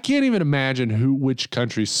like. I can't even imagine which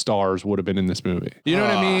country stars would have been in this movie. You know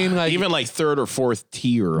what I mean? Like even like third or fourth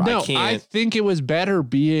tier. No, I can't. I think it was better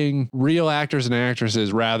being real actors and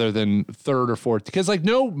actresses rather than third or fourth, because like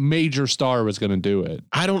no major star was going to do it.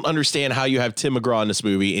 I don't understand how you have Tim McGraw in this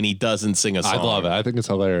movie and he doesn't sing a song. I love it. I think it's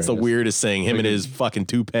hilarious. It's the weirdest thing. Him and his fucking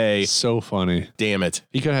toupee. So funny. Damn it.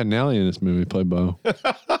 He could have had Nelly in this movie play Bo.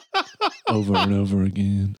 Over and over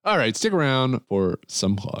again. All right, stick around for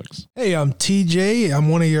some plugs. Hey, I'm TJ. I'm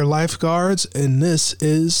one of your lifeguards, and this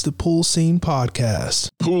is the Pool Scene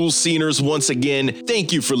Podcast. Pool Sceners, once again,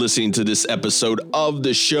 thank you for listening to this episode of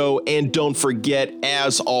the show. And don't forget,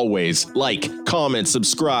 as always, like, comment,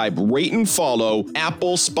 subscribe, rate, and follow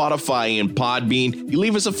Apple, Spotify, and Podbean. You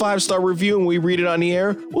leave us a 5-star review and we read it on the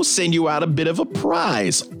air, we'll send you out a bit of a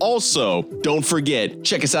prize. Also, don't forget,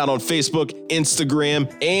 check us out on Facebook, Instagram,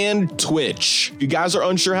 and Twitch. If you guys are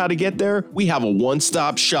unsure how to get there, we have a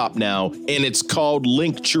one-stop shop now, and it's called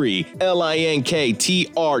Linktree, linktr.ee/Pool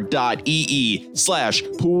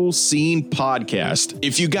Scene Podcast.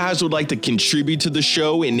 If you guys would like to contribute to the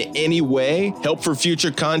show in any way, help for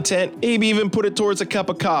future content, maybe even put it towards a cup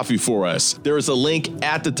of coffee for us, there is a link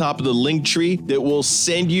at the top of the Linktree that will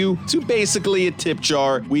send you to basically a tip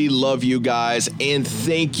jar. We love you guys, and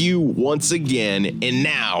thank you once again. And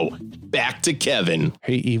now, back to Kevin.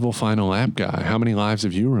 Hey, evil final lap guy, how many lives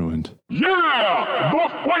have you ruined? Yeah! The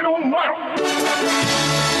final lap!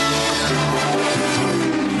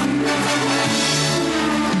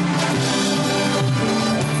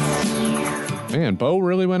 Man, Bo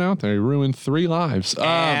really went out there. He ruined 3 lives.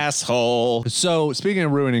 Asshole. So speaking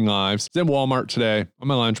of ruining lives, I was in Walmart today on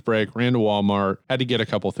my lunch break, ran to Walmart, had to get a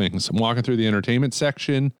couple things. I'm walking through the entertainment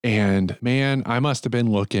section and man, I must have been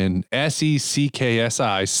looking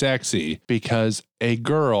SECKSI sexy because a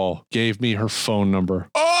girl gave me her phone number.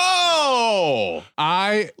 Oh,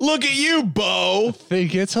 I look at you, Bo.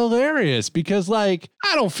 Think it's hilarious because like,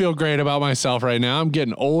 I don't feel great about myself right now. I'm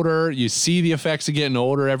getting older. You see the effects of getting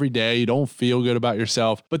older every day. You don't feel good about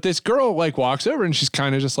yourself. But this girl like walks over and she's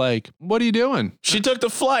kind of just like, what are you doing? She took the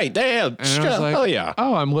flight. Damn. And I was like, hell yeah.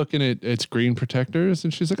 Oh, I'm looking at screen protectors.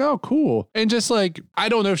 And she's like, oh, cool. And just like, I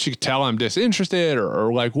don't know if she could tell I'm disinterested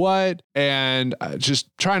or like what. And just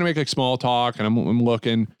trying to make like small talk. And I'm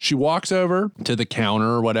looking. She walks over to the counter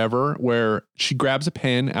or whatever, where she grabs a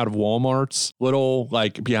pen out of Walmart's little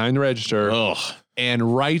like behind the register. Ugh.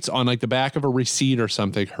 And writes on like the back of a receipt or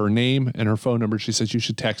something her name and her phone number. She says, you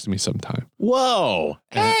should text me sometime. Whoa.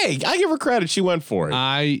 Hey, I give her credit. She went for it.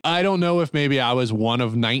 I don't know if maybe I was one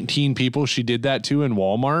of 19 people she did that to in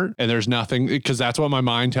Walmart. And there's nothing, because that's what my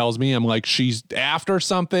mind tells me. I'm like, she's after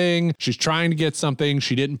something. She's trying to get something.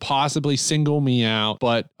 She didn't possibly single me out,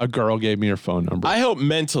 but a girl gave me her phone number. I hope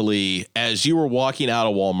mentally, as you were walking out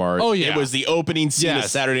of Walmart, it was the opening scene of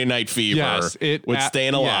Saturday Night Fever with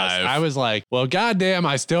Staying Alive. Yes, I was like, well, goddamn,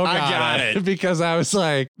 I still got it. Because I was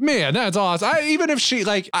like, man, that's awesome. Even if she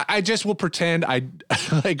like, I just will pretend I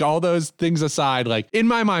like all those things aside, like in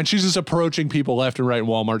my mind, she's just approaching people left and right in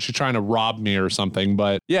Walmart. She's trying to rob me or something.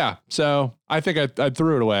 But yeah, so I think I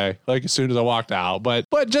threw it away like as soon as I walked out. But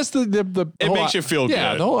just the it whole, makes you feel good.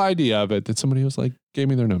 Yeah, the whole idea of it that somebody was like gave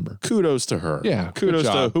me their number. Kudos to her. Yeah, kudos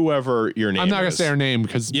to whoever your name is. I'm not gonna say her name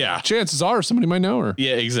because chances are somebody might know her.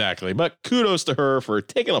 Yeah, exactly. But kudos to her for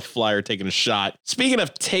taking a flyer, taking a shot. Speaking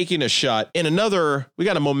of taking a shot, we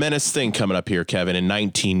got a momentous thing coming up here, Kevin, in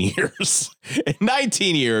 19 years. In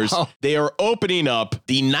 19 years, they are opening up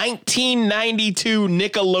the 1992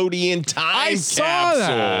 Nickelodeon time capsule.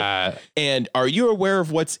 That. And are you aware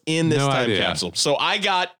of what's in this time idea. capsule? So I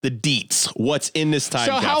got the deets. What's in this time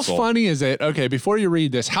capsule? So how funny is it? Okay, before you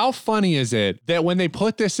read this, how funny is it that when they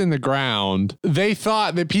put this in the ground, they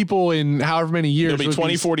thought that people in however many years, it'll be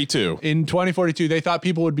 2042. In 2042, they thought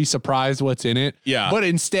people would be surprised what's in it. Yeah. But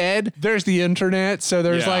instead, there's the internet. So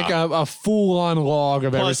there's like a full-on log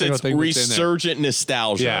of every single thing that's in there. Resurgent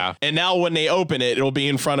nostalgia. Yeah. And now when they open it, it'll be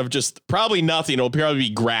in front of just probably nothing. It'll probably be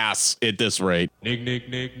grass at this rate. Nick, Nick,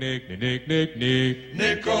 Nick, Nick, Nick, Nick, Nick,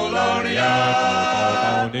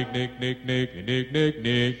 Nickelodeon. Nick, Nick, Nick, Nick, Nick, Nick,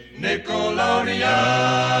 Nick, Nickelodeon.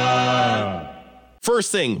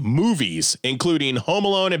 First thing, movies, including Home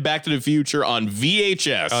Alone and Back to the Future on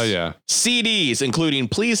VHS. Oh, yeah. CDs, including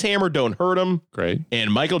Please Hammer, Don't Hurt 'Em. Great.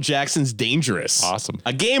 And Michael Jackson's Dangerous. Awesome.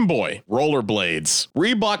 A Game Boy, rollerblades,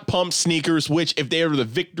 Reebok pump sneakers, which if they were the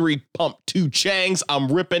Victory Pump 2 Changs,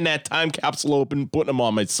 I'm ripping that time capsule open, putting them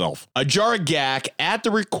on myself. A jar of gack at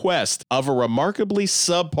the request of a remarkably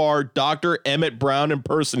subpar Dr. Emmett Brown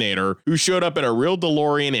impersonator who showed up in a real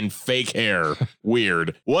DeLorean and fake hair.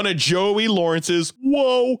 Weird. One of Joey Lawrence's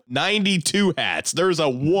 92 hats. There's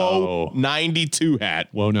a 92 hat.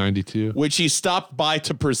 92. Which he stopped by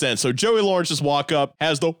to present. So Joey Lawrence just walk up,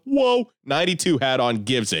 has the 92 hat on,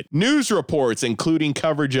 gives it. News reports, including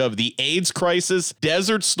coverage of the AIDS crisis,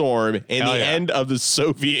 Desert Storm, and the end of the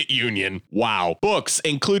Soviet Union. Wow. Books,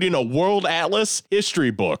 including a World Atlas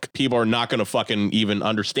history book. People are not going to fucking even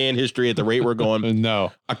understand history at the rate we're going.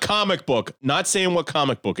 No. A comic book. Not saying what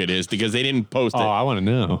comic book it is because they didn't post it. Oh, I want to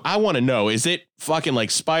know. I want to know. Is it fucking like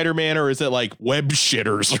Spider-Man or is it like web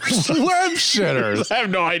shitters or something? Web shitters. I have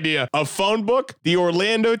no idea. A phone book, the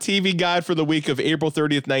Orlando TV guide for the week of April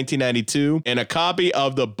 30th, 1992, and a copy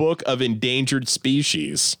of the Book of Endangered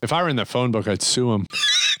Species. If I were in the phone book, I'd sue him.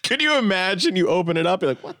 Could you imagine you open it up, you're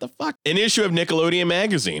like, what the fuck? An issue of Nickelodeon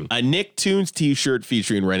magazine, a Nicktoons t-shirt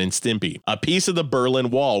featuring Ren and Stimpy, a piece of the Berlin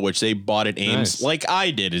Wall, which they bought at Ames, like I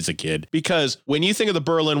did as a kid. Because when you think of the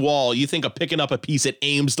Berlin Wall, you think of picking up a piece at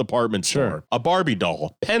Ames department store. A Barbie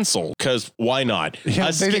doll, pencil, because why not?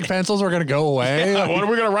 Yeah, they think pencils are going to go away. Yeah, what are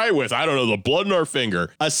we going to write with? I don't know, the blood in our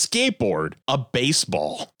finger. A skateboard, a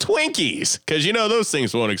baseball, Twinkies, because you know those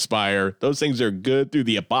things won't expire. Those things are good through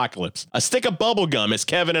the apocalypse. A stick of bubble gum, as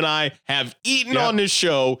Kevin and I have eaten on this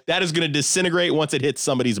show, that is going to disintegrate once it hits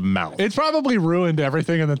somebody's mouth. It's probably ruined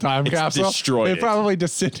everything in the time capsule. Destroyed it. Probably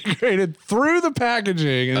disintegrated through the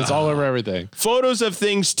packaging and it's all over everything. Photos of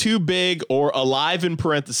things too big or alive in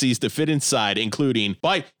parentheses to fit inside, including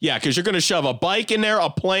bike. Yeah, because you're going to shove a bike in there, a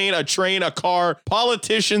plane, a train, a car,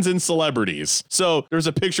 politicians, and celebrities. So there's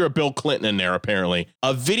a picture of Bill Clinton in there, apparently.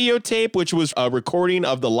 A videotape, which was a recording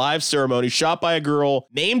of the live ceremony shot by a girl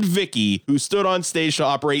named Vicky, who stood on stage to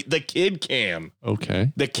operate the Kid Cam.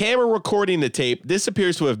 Okay. The camera recording the tape, this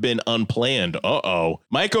appears to have been unplanned.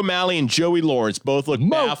 Mike O'Malley and Joey Lawrence both look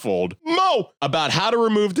baffled about how to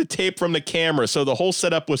remove the tape from the camera, so the whole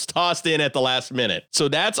setup was tossed in at the last minute. So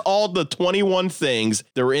that's all the 21 things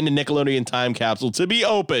that were in the Nickelodeon time capsule to be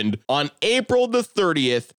opened on April the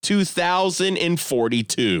 30th,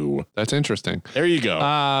 2042. That's interesting. There you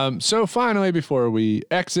go. So finally, before we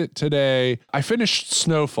exit today, I finished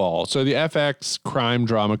Snowfall. So the FX crime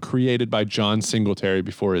drama created by John Singletary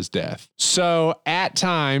before his death. So at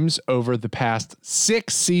times over the past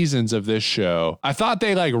 6 seasons of this show, I thought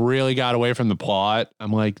they like really got away from the plot.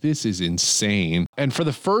 I'm like, this is insane. And for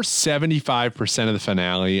the first 75% of the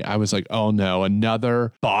finale, I was like, oh no,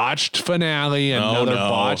 another botched finale, another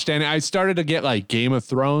botched. And I started to get like Game of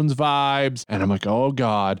Thrones vibes. And I'm like, oh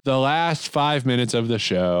God, the last 5 minutes of the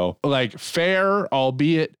show, like fair,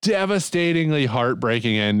 albeit devastatingly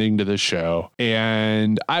heartbreaking ending to the show.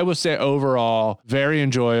 And I will say overall, very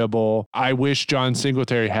enjoyable. I wish John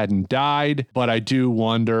Singletary hadn't died, but I do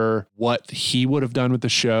wonder what he would have done with the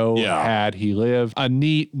show had he lived. A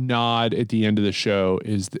neat nod at the end of the show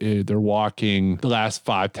is they're walking the last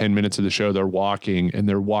 5-10 minutes of the show. They're walking and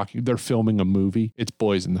they're filming a movie. It's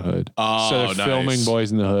Boys in the Hood. So they're filming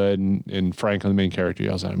Boys in the Hood, and Franklin, the main character,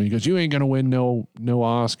 yells at him. He goes, "You ain't gonna win no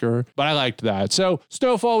Oscar." But I liked that. So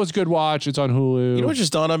Snowfall was a good watch. It's on Hulu. You know what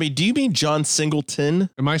just dawned on me? Do you mean John Singleton? Singleton.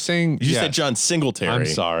 Am I saying? You yes. said John Singletary. I'm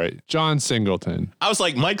sorry. John Singleton. I was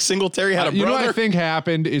like, Mike Singletary had a brother? You know what I think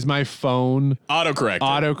happened is my phone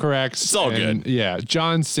autocorrects. It's all good. Yeah,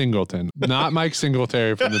 John Singleton, not Mike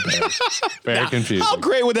Singletary from the Bears. Very confusing. How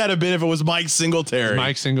great would that have been if it was Mike Singletary?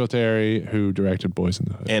 Mike Singletary, who directed Boys in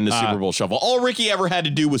the Hood. And the Super Bowl Shuffle. All Ricky ever had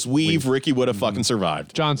to do was weave. Ricky would have fucking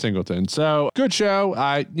survived. John Singleton. So good show.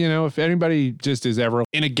 If anybody just is ever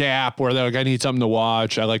in a gap where they're like, I need something to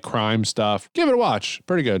watch, I like crime stuff, give it a watch.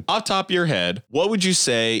 Pretty good. Off top of your head, what would you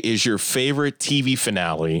say is your favorite TV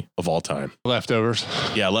finale of all time? Leftovers.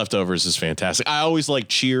 Yeah, Leftovers is fantastic. I always like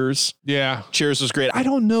Cheers. Yeah. Cheers was great. I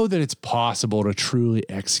don't know that it's possible to truly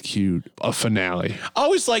execute a finale. I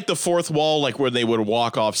always like the fourth wall, like where they would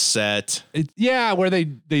walk off set. Where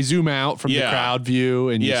they zoom out from the crowd view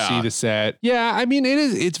and you see the set. Yeah, I mean,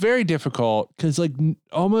 it's very difficult because like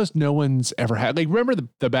almost no one's ever had, like, remember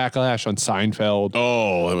the backlash on Seinfeld?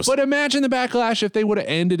 Oh, it was. But imagine the backlash if they would have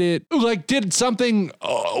ended it, like did something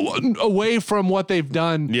away from what they've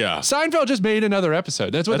done. Yeah. Seinfeld just made another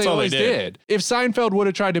episode. That's what they always did. If Seinfeld would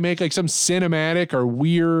have tried to make like some cinematic or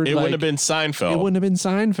weird, it wouldn't have been Seinfeld. It wouldn't have been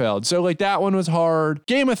Seinfeld. So like that one was hard.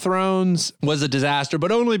 Game of Thrones was a disaster,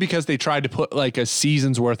 but only because they tried to put like a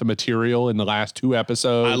season's worth of material in the last 2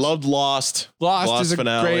 episodes. I loved Lost. Lost is a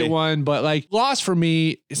finale. great one, but like Lost for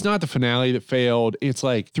me, it's not the finale that failed. It's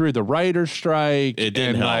like through the writer's strike. It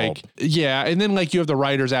didn't help. And then like you have the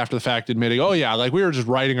writers after the fact admitting, oh yeah, like we were just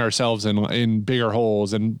writing ourselves in bigger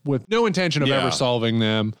holes and with no intention of ever solving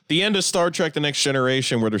them. The end of Star Trek: The Next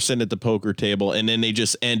Generation, where they're sitting at the poker table, and then they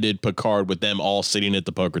just ended Picard with them all sitting at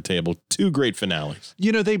the poker table. 2 great finales.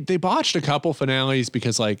 They botched a couple finales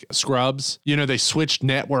because like Scrubs, they switched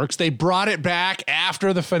networks. They brought it back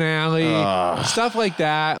after the finale. Stuff like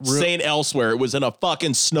that. Saying Elsewhere, it was in a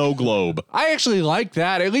fucking snow globe. I actually like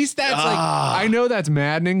that. At least that's like, I know that's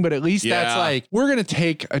maddening, but at least that's like, we're going to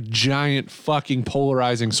take a giant fucking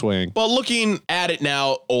polarizing swing. But looking at it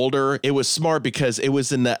now, older, it was smart because it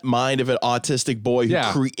was in that mind of an autistic boy who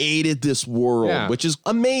created this world, which is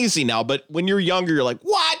amazing now. But when you're younger, you're like,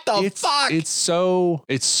 what the fuck? It's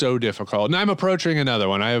so difficult. And I'm approaching another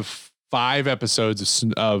one. I have 5 episodes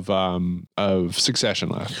of Succession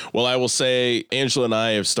left. Well, I will say Angela and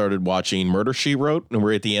I have started watching Murder, She Wrote, and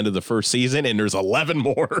we're at the end of the first season, and there's 11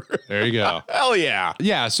 more. There you go. Hell yeah.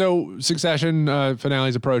 Yeah, so Succession finale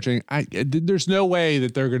is approaching. There's no way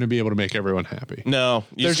that they're going to be able to make everyone happy. No,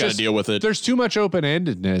 you just got to deal with it. There's too much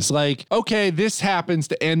open-endedness. Like, okay, this happens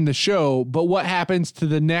to end the show, but what happens to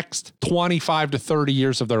the next 25 to 30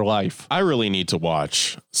 years of their life? I really need to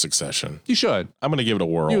watch Succession. You should. I'm going to give it a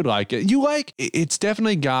whirl. You would like it. It's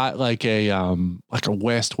definitely got like a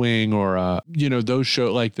West Wing or those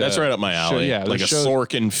shows like that. That's right up my alley. Like a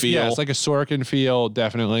Sorkin feel. Yeah, it's like a Sorkin feel,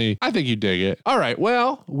 definitely. I think you dig it. All right,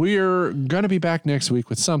 well, we're gonna be back next week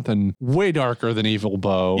with something way darker than Evil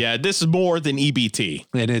Bo. Yeah, this is more than EBT.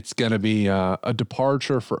 And it's gonna be a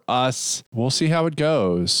departure for us. We'll see how it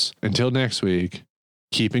goes. Until next week,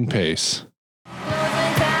 keeping pace.